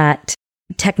 That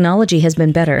technology has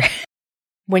been better.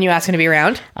 When you ask him to be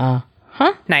around?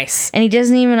 Nice. And he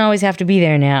doesn't even always have to be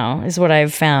there now, is what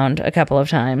I've found a couple of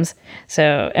times.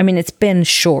 So, I mean, it's been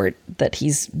short that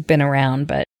he's been around,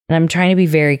 but I'm trying to be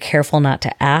very careful not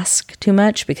to ask too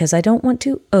much because I don't want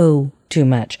to owe too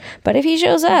much. But if he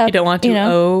shows up... You don't want to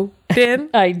owe Ben?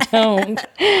 I don't.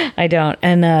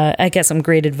 And I get some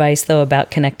great advice, though,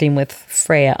 about connecting with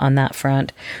Freya on that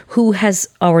front, who has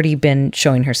already been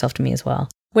showing herself to me as well.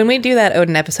 When we do that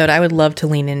Odin episode, I would love to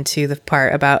lean into the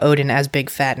part about Odin as big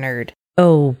fat nerd.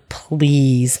 Oh,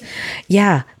 please.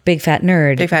 Yeah, big fat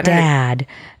nerd. Big fat Dad.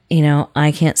 Nerd.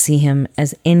 I can't see him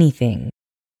as anything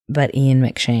but Ian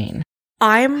McShane.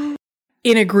 I'm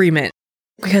in agreement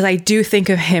because I do think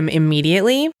of him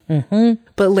immediately. Mm-hmm.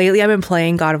 But lately I've been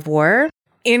playing God of War.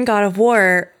 In God of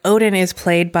War, Odin is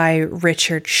played by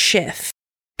Richard Schiff.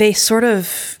 They sort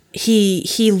of,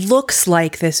 he looks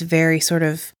like this very sort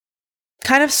of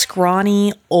kind of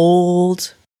scrawny,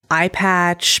 old, eye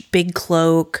patch, big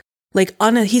cloak. Like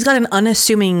he's got an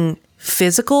unassuming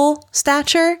physical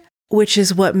stature, which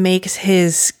is what makes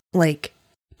his like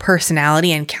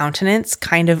personality and countenance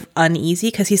kind of uneasy,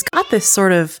 because he's got this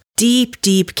sort of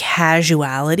deep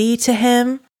casuality to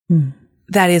him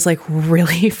that is like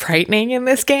really frightening in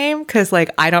this game, because like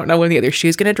I don't know when the other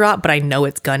shoe's gonna drop, but I know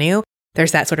it's gonna.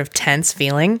 There's that sort of tense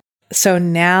feeling. So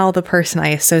now the person I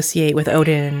associate with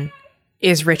Odin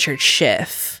is Richard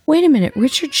Schiff. Wait a minute,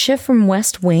 Richard Schiff from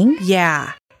West Wing?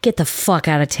 Yeah. Get the fuck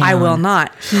out of town. I will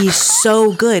not. He's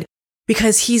so good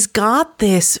because he's got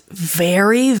this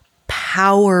very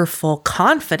powerful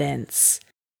confidence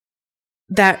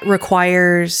that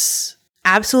requires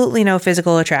absolutely no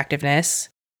physical attractiveness.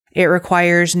 It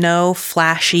requires no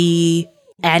flashy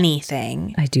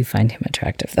anything. I do find him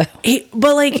attractive though.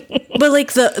 But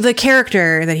the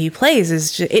character that he plays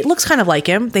is just, it looks kind of like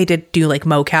him. They did do like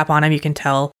mocap on him, you can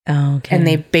tell. Oh, okay. And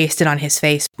they based it on his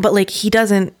face. But like he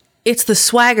doesn't, it's the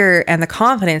swagger and the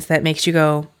confidence that makes you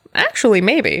go, actually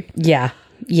maybe. Yeah.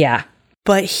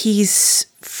 But he's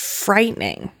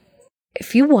frightening.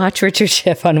 If you watch Richard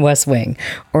Schiff on West Wing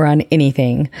or on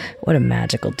anything, what a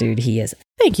magical dude he is.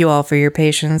 Thank you all for your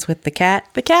patience with the cat.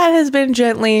 The cat has been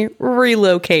gently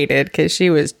relocated because she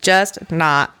was just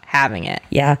not having it.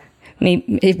 Yeah.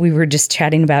 Maybe we were just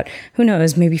chatting about, who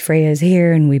knows, maybe Freya is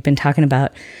here and we've been talking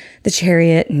about the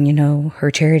chariot and,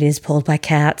 her chariot is pulled by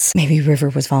cats. Maybe River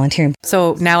was volunteering.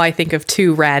 So now I think of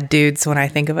 2 rad dudes when I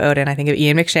think of Odin. I think of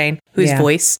Ian McShane, whose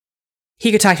voice,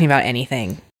 he could talk to me about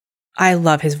anything. I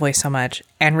love his voice so much.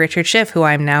 And Richard Schiff, who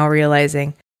I'm now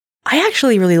realizing, I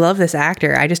actually really love this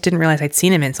actor. I just didn't realize I'd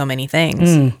seen him in so many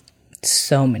things.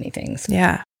 So many things.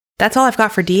 Yeah. That's all I've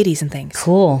got for deities and things.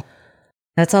 Cool.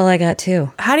 That's all I got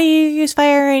too. How do you use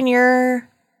fire in your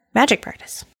magic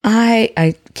practice?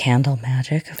 I candle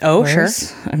magic. Of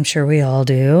course. Sure. I'm sure we all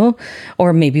do.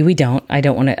 Or maybe we don't.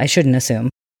 I shouldn't assume.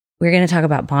 We're going to talk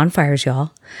about bonfires,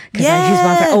 y'all. Because I use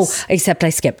bonfire. Oh, except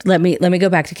I skipped. Let me go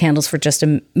back to candles for just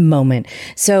a moment.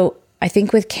 So I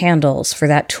think with candles, for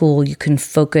that tool, you can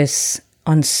focus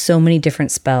on so many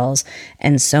different spells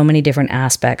and so many different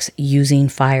aspects using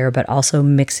fire, but also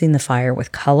mixing the fire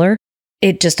with color.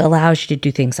 It just allows you to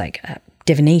do things like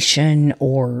divination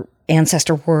or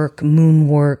ancestor work, moon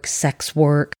work, sex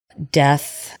work,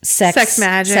 death, sex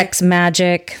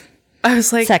magic. I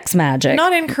was like, sex magic.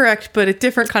 Not incorrect, but a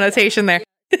different connotation there.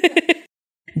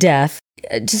 Death.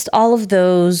 Just all of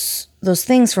those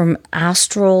things, from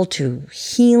astral to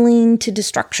healing to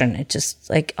destruction. It just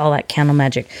like all that candle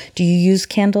magic. Do you use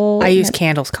candle? I use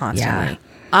candles constantly.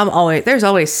 Yeah. There's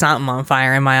always something on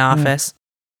fire in my office.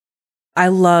 I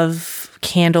love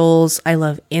candles. I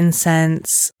love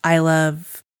incense. I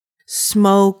love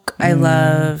smoke. I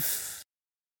love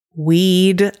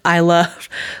weed. I love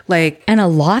and a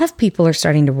lot of people are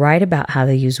starting to write about how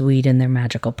they use weed in their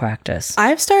magical practice.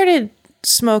 I've started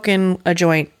smoking a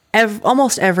joint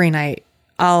almost every night.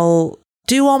 I'll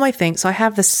do all my things. So I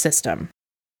have this system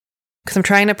because I'm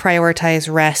trying to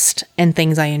prioritize rest and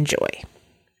things I enjoy,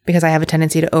 because I have a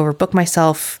tendency to overbook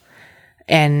myself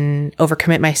and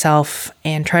overcommit myself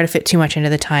and try to fit too much into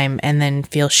the time and then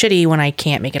feel shitty when I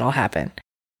can't make it all happen,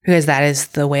 because that is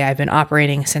the way I've been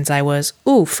operating since I was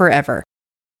forever.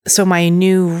 So my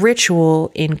new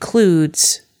ritual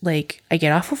includes, like, I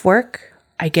get off of work,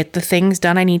 I get the things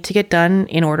done I need to get done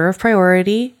in order of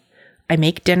priority. I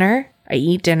make dinner, I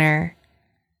eat dinner,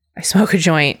 I smoke a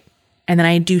joint, and then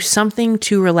I do something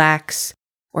to relax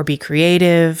or be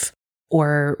creative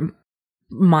or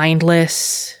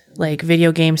mindless, like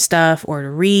video game stuff, or to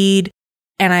read.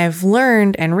 And I've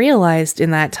learned and realized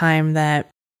in that time that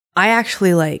I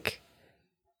actually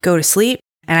go to sleep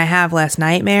and I have less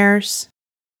nightmares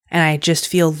and I just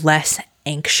feel less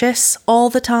anxious all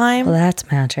the time. Well, that's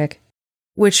magic.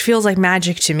 Which feels like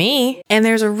magic to me. And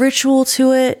there's a ritual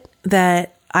to it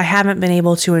that I haven't been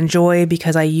able to enjoy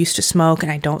because I used to smoke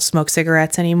and I don't smoke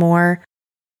cigarettes anymore.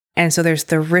 And so there's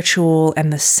the ritual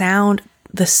and the sound.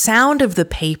 The sound of the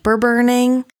paper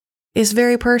burning is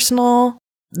very personal.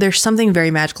 There's something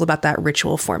very magical about that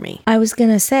ritual for me. I was going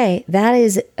to say, that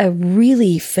is a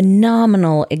really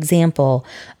phenomenal example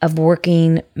of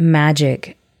working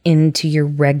magic into your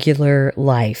regular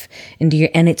life, and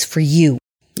it's for you.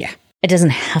 Yeah. It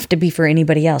doesn't have to be for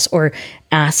anybody else or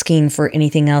asking for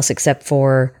anything else except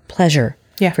for pleasure.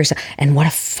 Yeah. And what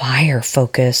a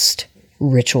fire-focused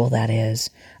ritual that is.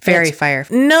 Very fire.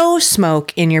 No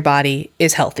smoke in your body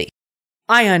is healthy.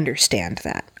 I understand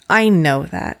that. I know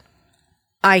that.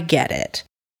 I get it.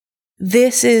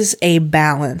 This is a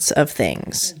balance of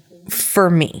things for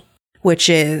me, which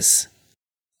is,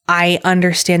 I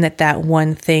understand that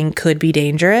one thing could be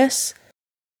dangerous,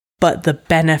 but the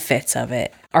benefits of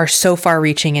it are so far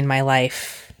reaching in my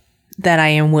life that I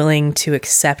am willing to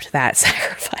accept that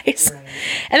sacrifice. Right.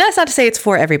 And that's not to say it's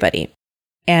for everybody.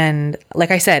 And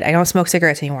like I said, I don't smoke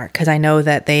cigarettes anymore because I know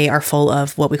that they are full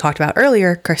of what we talked about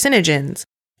earlier, carcinogens,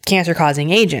 cancer-causing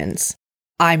agents.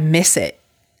 I miss it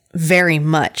very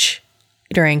much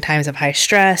during times of high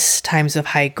stress, times of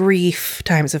high grief,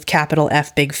 times of capital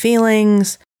F big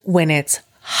feelings, when it's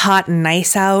hot and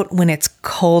nice out, when it's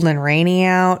cold and rainy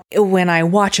out. When I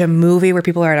watch a movie where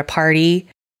people are at a party,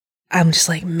 I'm just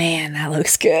like, man, that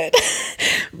looks good.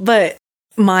 But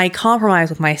my compromise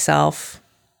with myself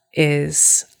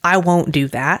is I won't do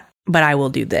that, but I will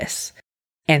do this.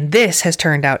 And this has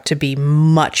turned out to be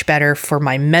much better for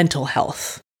my mental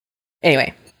health.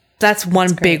 Anyway, that's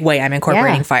one big way I'm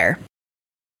incorporating fire.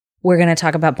 We're going to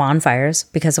talk about bonfires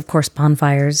because, of course,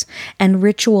 bonfires and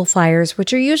ritual fires,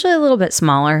 which are usually a little bit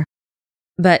smaller,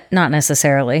 but not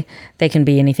necessarily. They can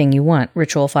be anything you want,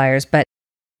 ritual fires. But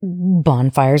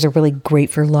bonfires are really great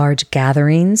for large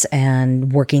gatherings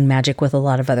and working magic with a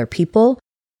lot of other people.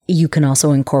 You can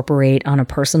also incorporate on a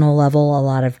personal level a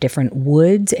lot of different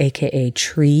woods, aka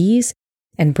trees,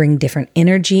 and bring different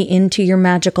energy into your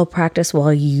magical practice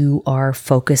while you are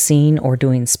focusing or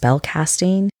doing spell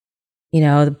casting. You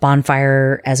know, the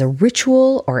bonfire as a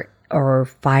ritual or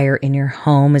fire in your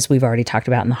home, as we've already talked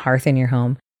about, in the hearth in your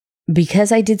home.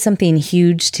 Because I did something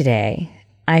huge today,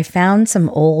 I found some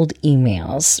old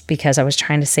emails because I was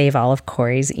trying to save all of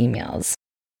Corey's emails.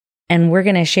 And we're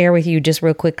going to share with you just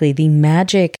real quickly the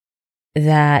magic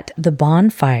that the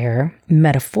bonfire,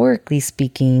 metaphorically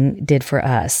speaking, did for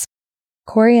us.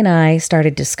 Corey and I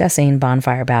started discussing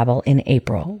Bonfire Babble in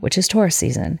April, which is Taurus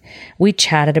season. We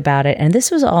chatted about it, and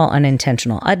this was all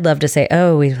unintentional. I'd love to say,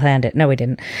 oh, we planned it. No, we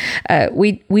didn't.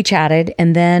 We chatted,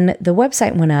 and then the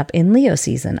website went up in Leo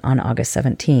season on August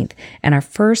 17th, and our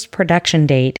first production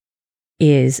date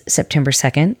is September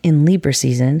 2nd in Libra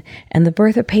season, and the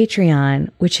birth of Patreon,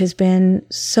 which has been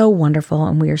so wonderful,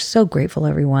 and we are so grateful,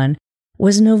 everyone,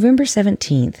 was November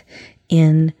 17th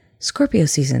in Scorpio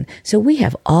season. So we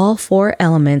have all 4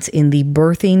 elements in the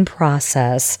birthing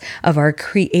process of our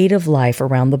creative life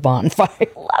around the bonfire.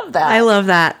 Love that. I love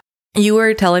that. You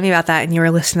were telling me about that and you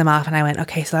were listing them off and I went,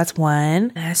 okay, so that's 1,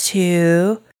 and that's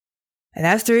 2, and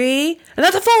that's 3, and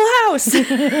that's a full house.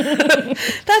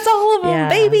 That's all of them,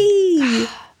 baby.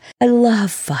 I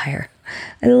love fire.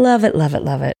 I love it, love it,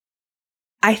 love it.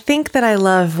 I think that I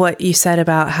love what you said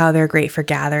about how they're great for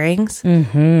gatherings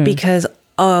because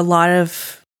a lot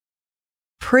of,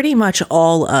 pretty much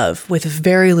all of, with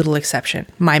very little exception,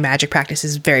 my magic practice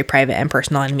is very private and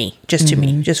personal and me, just to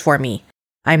me, just for me.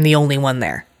 I'm the only one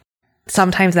there.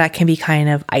 Sometimes that can be kind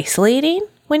of isolating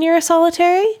when you're a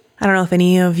solitary. I don't know if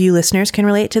any of you listeners can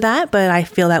relate to that, but I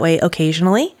feel that way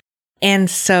occasionally. And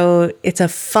so it's a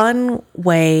fun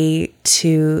way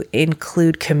to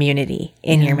include community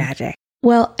in your magic.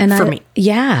 Well, and for me.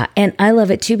 Yeah. And I love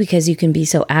it too, because you can be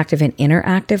so active and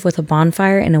interactive with a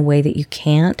bonfire in a way that you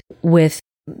can't with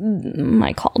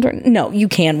my cauldron. No, you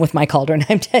can with my cauldron.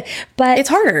 But it's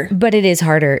harder. But it is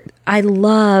harder. I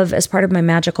love, as part of my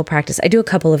magical practice, I do a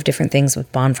couple of different things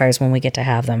with bonfires when we get to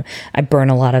have them. I burn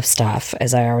a lot of stuff,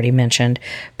 as I already mentioned,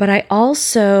 but I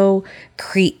also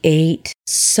create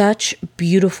such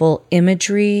beautiful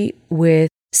imagery with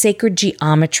sacred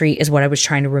geometry is what I was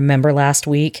trying to remember last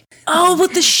week. Oh,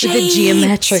 with the shapes. With the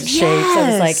geometric shapes. I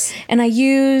was like, and I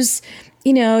use,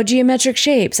 geometric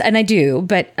shapes, and I do,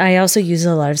 but I also use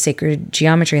a lot of sacred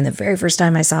geometry. And the very first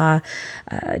time I saw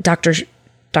Doctor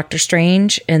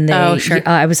Strange, and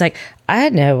I was like, I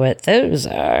know what those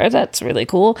are. That's really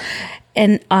cool.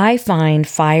 And I find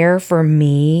fire for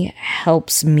me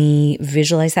helps me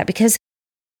visualize that, because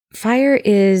fire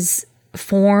is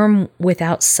form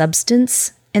without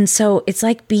substance. And so it's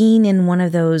like being in one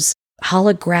of those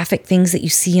holographic things that you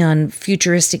see on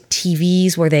futuristic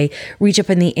TVs where they reach up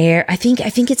in the air. I think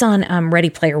it's on Ready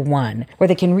Player One, where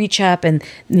they can reach up and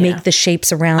make the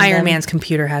shapes around them. Iron Man's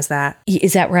computer has that.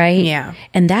 Is that right? Yeah.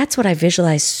 And that's what I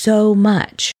visualize so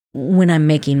much when I'm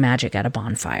making magic at a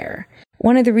bonfire.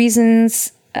 One of the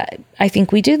reasons I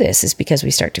think we do this is because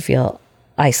we start to feel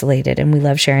isolated, and we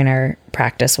love sharing our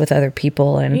practice with other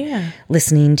people and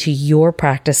listening to your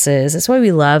practices. That's why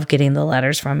we love getting the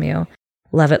letters from you.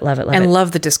 Love it, love it, love it. And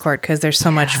love the Discord, because there's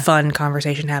so much fun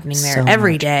conversation happening there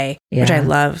every day, which I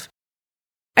love.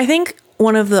 I think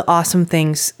one of the awesome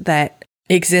things that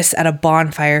exists at a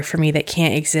bonfire for me that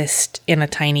can't exist in a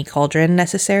tiny cauldron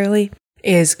necessarily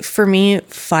is, for me,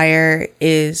 fire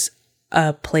is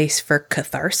a place for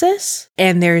catharsis.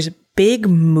 And there's big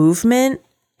movement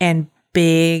and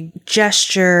big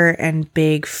gesture and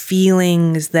big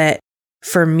feelings that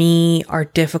for me are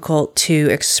difficult to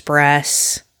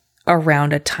express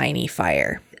around a tiny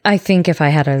fire. I think if I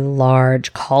had a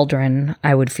large cauldron,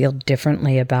 I would feel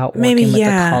differently about working with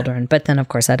the cauldron. But then, of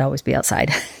course, I'd always be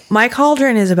outside. My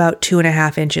cauldron is about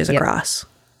 2.5 inches across.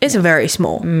 It's very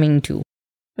small. Me too.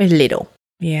 It's little.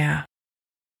 Yeah.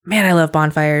 Man, I love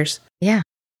bonfires. Yeah.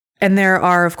 And there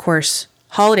are, of course,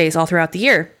 holidays all throughout the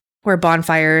year where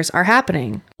bonfires are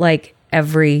happening. Like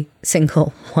every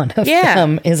single one of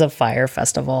them is a fire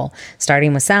festival,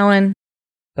 starting with Samhain,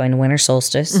 going to winter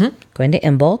solstice, going to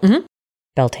Imbolc,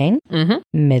 Beltane,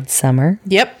 Midsummer.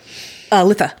 Yep.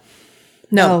 Litha.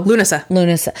 No, Lunasa.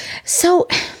 Lunasa. So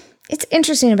it's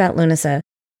interesting about Lunasa,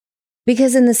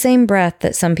 because in the same breath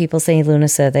that some people say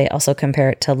Lunasa, they also compare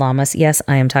it to Lammas. Yes,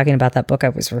 I am talking about that book I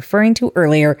was referring to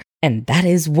earlier. And that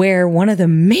is where one of the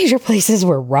major places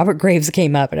where Robert Graves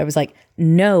came up. And I was like,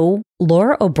 no,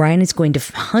 Laura O'Brien is going to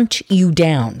hunt you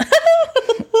down.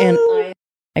 And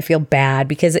I feel bad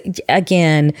because,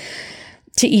 again,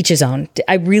 to each his own.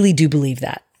 I really do believe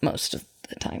that most of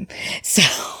the time. So,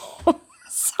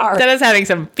 sorry. Dennis having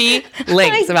some feelings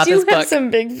about this book. I do have some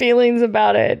big feelings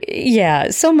about it. Yeah,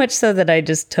 so much so that I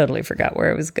just totally forgot where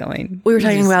I was going. We were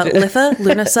talking about Litha,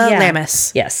 Lunasa,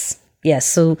 Lammas. Yes.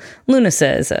 So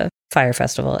Lunasa is a fire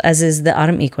festival, as is the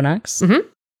autumn equinox.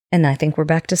 And I think we're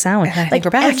back to Samhain. I think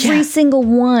we're back.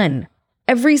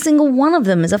 Every single one of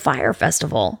them is a fire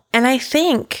festival. And I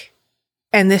think,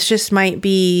 and this just might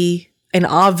be an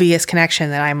obvious connection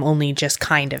that I'm only just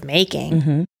kind of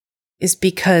making, is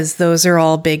because those are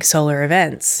all big solar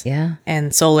events. Yeah.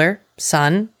 And solar,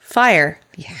 sun, fire.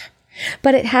 Yeah.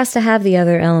 But it has to have the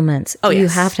other elements. You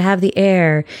have to have the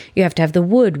air. You have to have the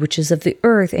wood, which is of the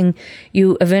earth. And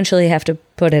you eventually have to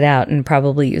put it out and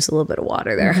probably use a little bit of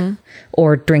water there,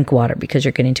 or drink water because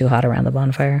you're getting too hot around the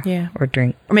bonfire. Yeah. Or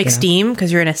drink. Or make steam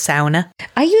because you're in a sauna.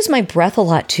 I use my breath a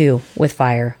lot too with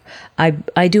fire.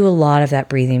 I do a lot of that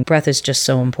breathing. Breath is just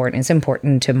so important. It's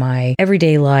important to my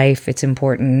everyday life. It's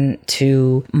important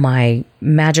to my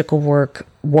magical work,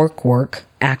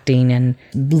 acting and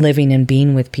living and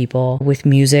being with people, with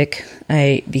music.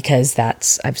 Because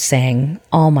I've sang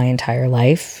all my entire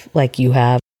life, like you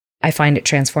have. I find it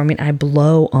transforming. I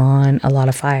blow on a lot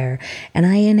of fire and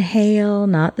I inhale,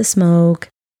 not the smoke,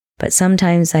 but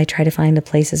sometimes I try to find the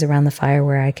places around the fire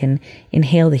where I can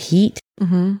inhale the heat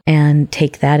and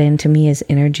take that into me as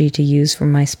energy to use for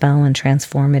my spell and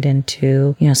transform it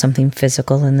into, something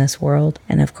physical in this world.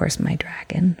 And of course, my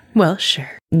dragon. Well,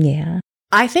 sure. Yeah.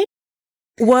 I think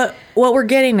what we're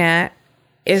getting at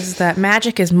is that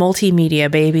magic is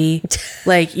multimedia, baby.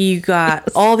 Like, you got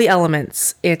all the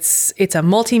elements. It's a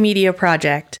multimedia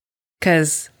project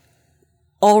because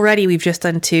already we've just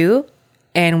done 2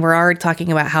 and we're already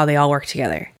talking about how they all work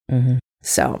together.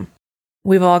 So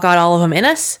we've all got all of them in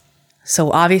us.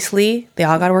 So obviously they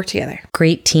all got to work together.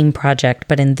 Great team project,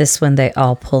 but in this one, they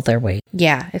all pull their weight.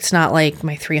 Yeah, it's not like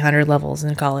my 300 levels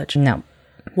in college. No.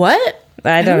 What?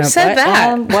 I don't know. Who said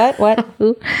that? What?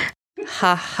 Who?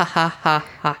 Ha ha ha ha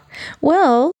ha.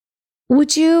 Well,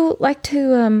 would you like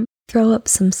to throw up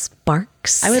some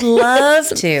sparks? I would love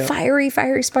to. Fiery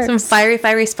sparks. Some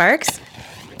fiery sparks.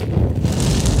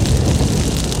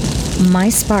 My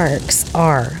sparks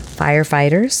are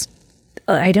firefighters.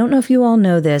 I don't know if you all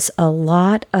know this. A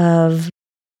lot of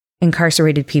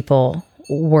incarcerated people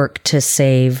work to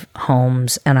save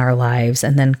homes and our lives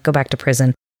and then go back to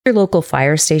prison. Your local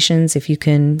fire stations, if you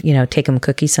can, take them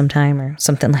cookies sometime or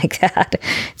something like that.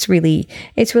 It's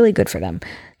really good for them.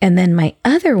 And then my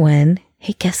other one,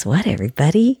 hey, guess what,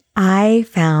 everybody? I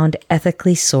found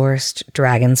ethically sourced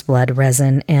dragon's blood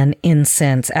resin and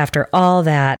incense. After all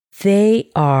that, they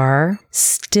are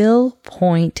Still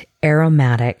Point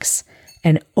Aromatics.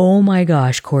 And oh my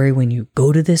gosh, Corey, when you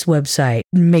go to this website,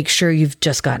 make sure you've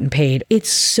just gotten paid. It's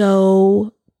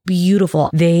so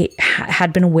beautiful. They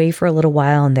had been away for a little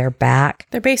while and they're back.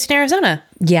 They're based in Arizona.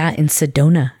 Yeah, in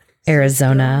Sedona,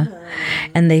 Arizona.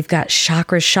 And they've got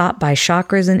chakras shot by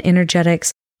chakras and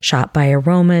energetics, shot by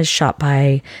aromas, shot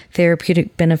by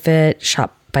therapeutic benefit,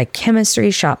 shot by chemistry,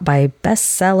 shot by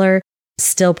bestseller,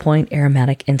 Still Point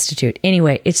Aromatic Institute.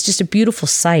 Anyway, it's just a beautiful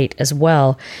site as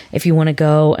well if you want to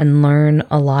go and learn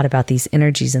a lot about these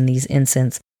energies and these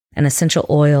incense and essential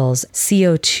oils,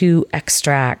 CO2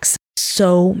 extracts.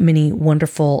 So many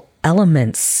wonderful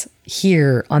elements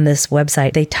here on this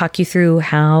website. They talk you through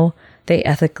how they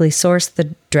ethically source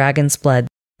the dragon's blood.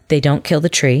 They don't kill the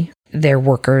tree. Their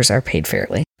workers are paid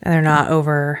fairly. And they're not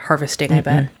over harvesting, I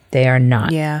bet. They are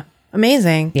not. Yeah.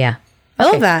 Amazing. Yeah. I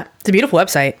love that. It's a beautiful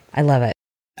website. I love it.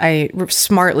 I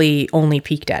smartly only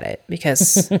peeked at it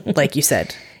because, like you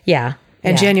said. Yeah.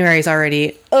 And January is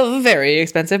already a very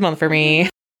expensive month for me.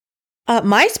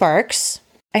 My sparks,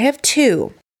 I have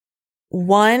 2.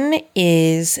 One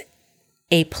is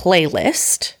a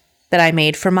playlist that I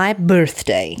made for my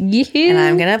birthday. And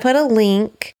I'm going to put a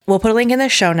link. We'll put a link in the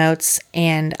show notes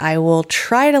and I will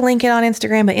try to link it on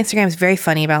Instagram, but Instagram is very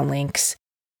funny about links.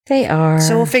 They are.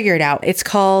 So we'll figure it out. It's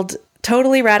called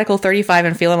Totally Radical 35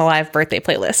 and Feeling Alive Birthday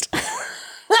Playlist.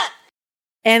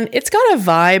 And it's got a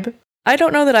vibe. I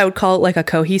don't know that I would call it like a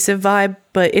cohesive vibe,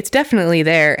 but it's definitely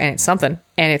there and it's something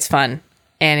and it's fun.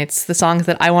 And it's the songs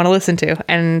that I want to listen to.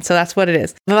 And so that's what it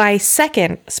is. My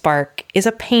second spark is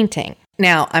a painting.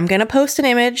 Now, I'm going to post an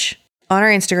image on our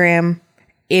Instagram.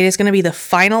 It is going to be the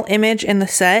final image in the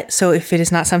set. So if it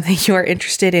is not something you are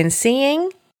interested in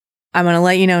seeing, I'm going to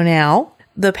let you know now.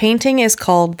 The painting is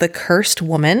called The Cursed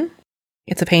Woman.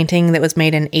 It's a painting that was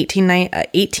made in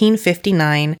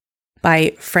 1859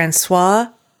 by Francois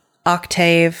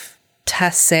Octave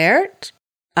Tassert.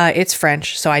 It's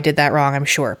French, so I did that wrong, I'm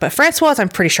sure. But Francois, I'm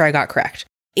pretty sure I got correct.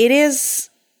 It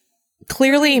is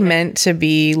clearly meant to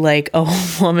be like a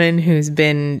woman who's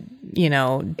been,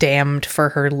 damned for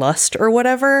her lust or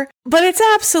whatever. But it's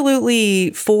absolutely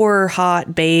 4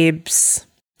 hot babes,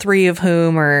 3 of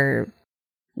whom are,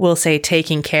 we'll say,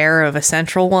 taking care of a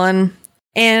central one.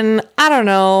 And I don't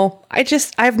know,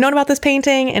 I've known about this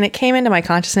painting and it came into my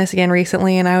consciousness again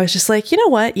recently. And I was just like, you know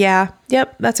what? Yeah,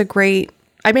 yep, that's a great...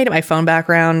 I made it my phone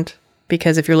background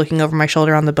because if you're looking over my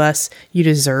shoulder on the bus, you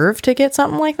deserve to get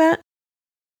something like that.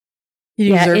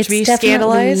 You deserve to be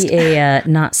scandalized. It's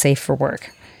definitely not safe for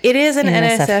work. It is an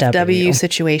NSFW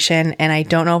situation, and I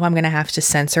don't know if I'm going to have to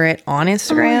censor it on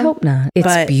Instagram. I hope not.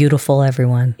 It's beautiful,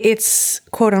 everyone. It's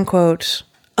quote unquote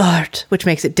art, which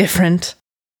makes it different.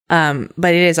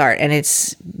 But it is art, and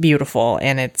it's beautiful,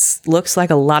 and it looks like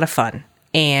a lot of fun.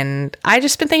 And I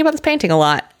just been thinking about this painting a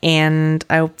lot, and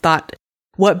I thought,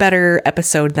 what better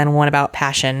episode than one about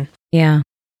passion? Yeah.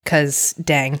 Because,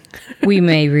 dang. We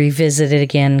may revisit it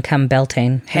again come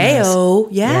Beltane. Hey-oh.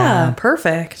 Yeah,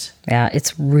 perfect. Yeah,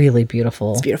 it's really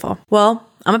beautiful. It's beautiful. Well,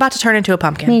 I'm about to turn into a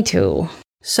pumpkin. Me too.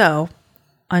 So,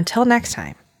 until next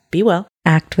time, be well.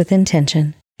 Act with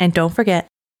intention. And don't forget,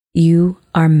 you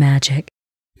are magic.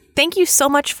 Thank you so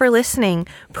much for listening.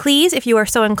 Please, if you are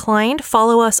so inclined,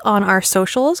 follow us on our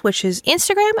socials, which is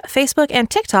Instagram, Facebook, and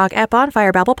TikTok at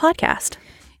Bonfire Babble Podcast.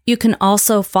 You can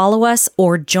also follow us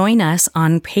or join us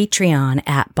on Patreon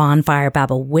at Bonfire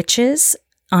Babble Witches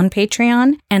on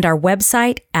Patreon and our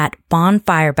website at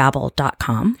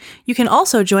bonfirebabble.com. You can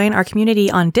also join our community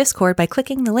on Discord by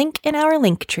clicking the link in our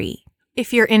link tree.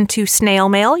 If you're into snail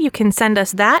mail, you can send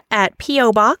us that at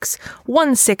P.O. Box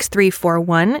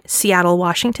 16341, Seattle,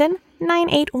 Washington,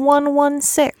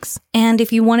 98116. And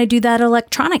if you want to do that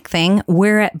electronic thing,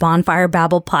 we're at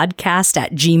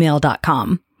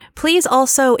bonfirebabblepodcast@gmail.com. Please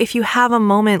also, if you have a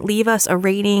moment, leave us a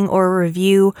rating or a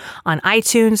review on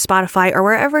iTunes, Spotify, or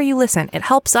wherever you listen. It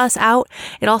helps us out.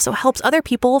 It also helps other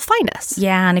people find us.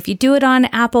 Yeah, and if you do it on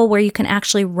Apple where you can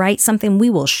actually write something, we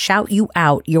will shout you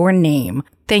out your name.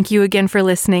 Thank you again for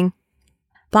listening.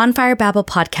 Bonfire Babble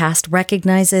Podcast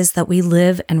recognizes that we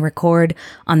live and record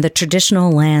on the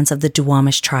traditional lands of the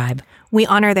Duwamish tribe. We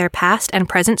honor their past and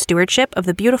present stewardship of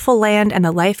the beautiful land and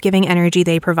the life-giving energy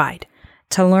they provide.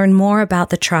 To learn more about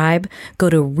the tribe, go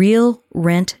to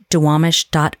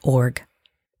realrentduwamish.org.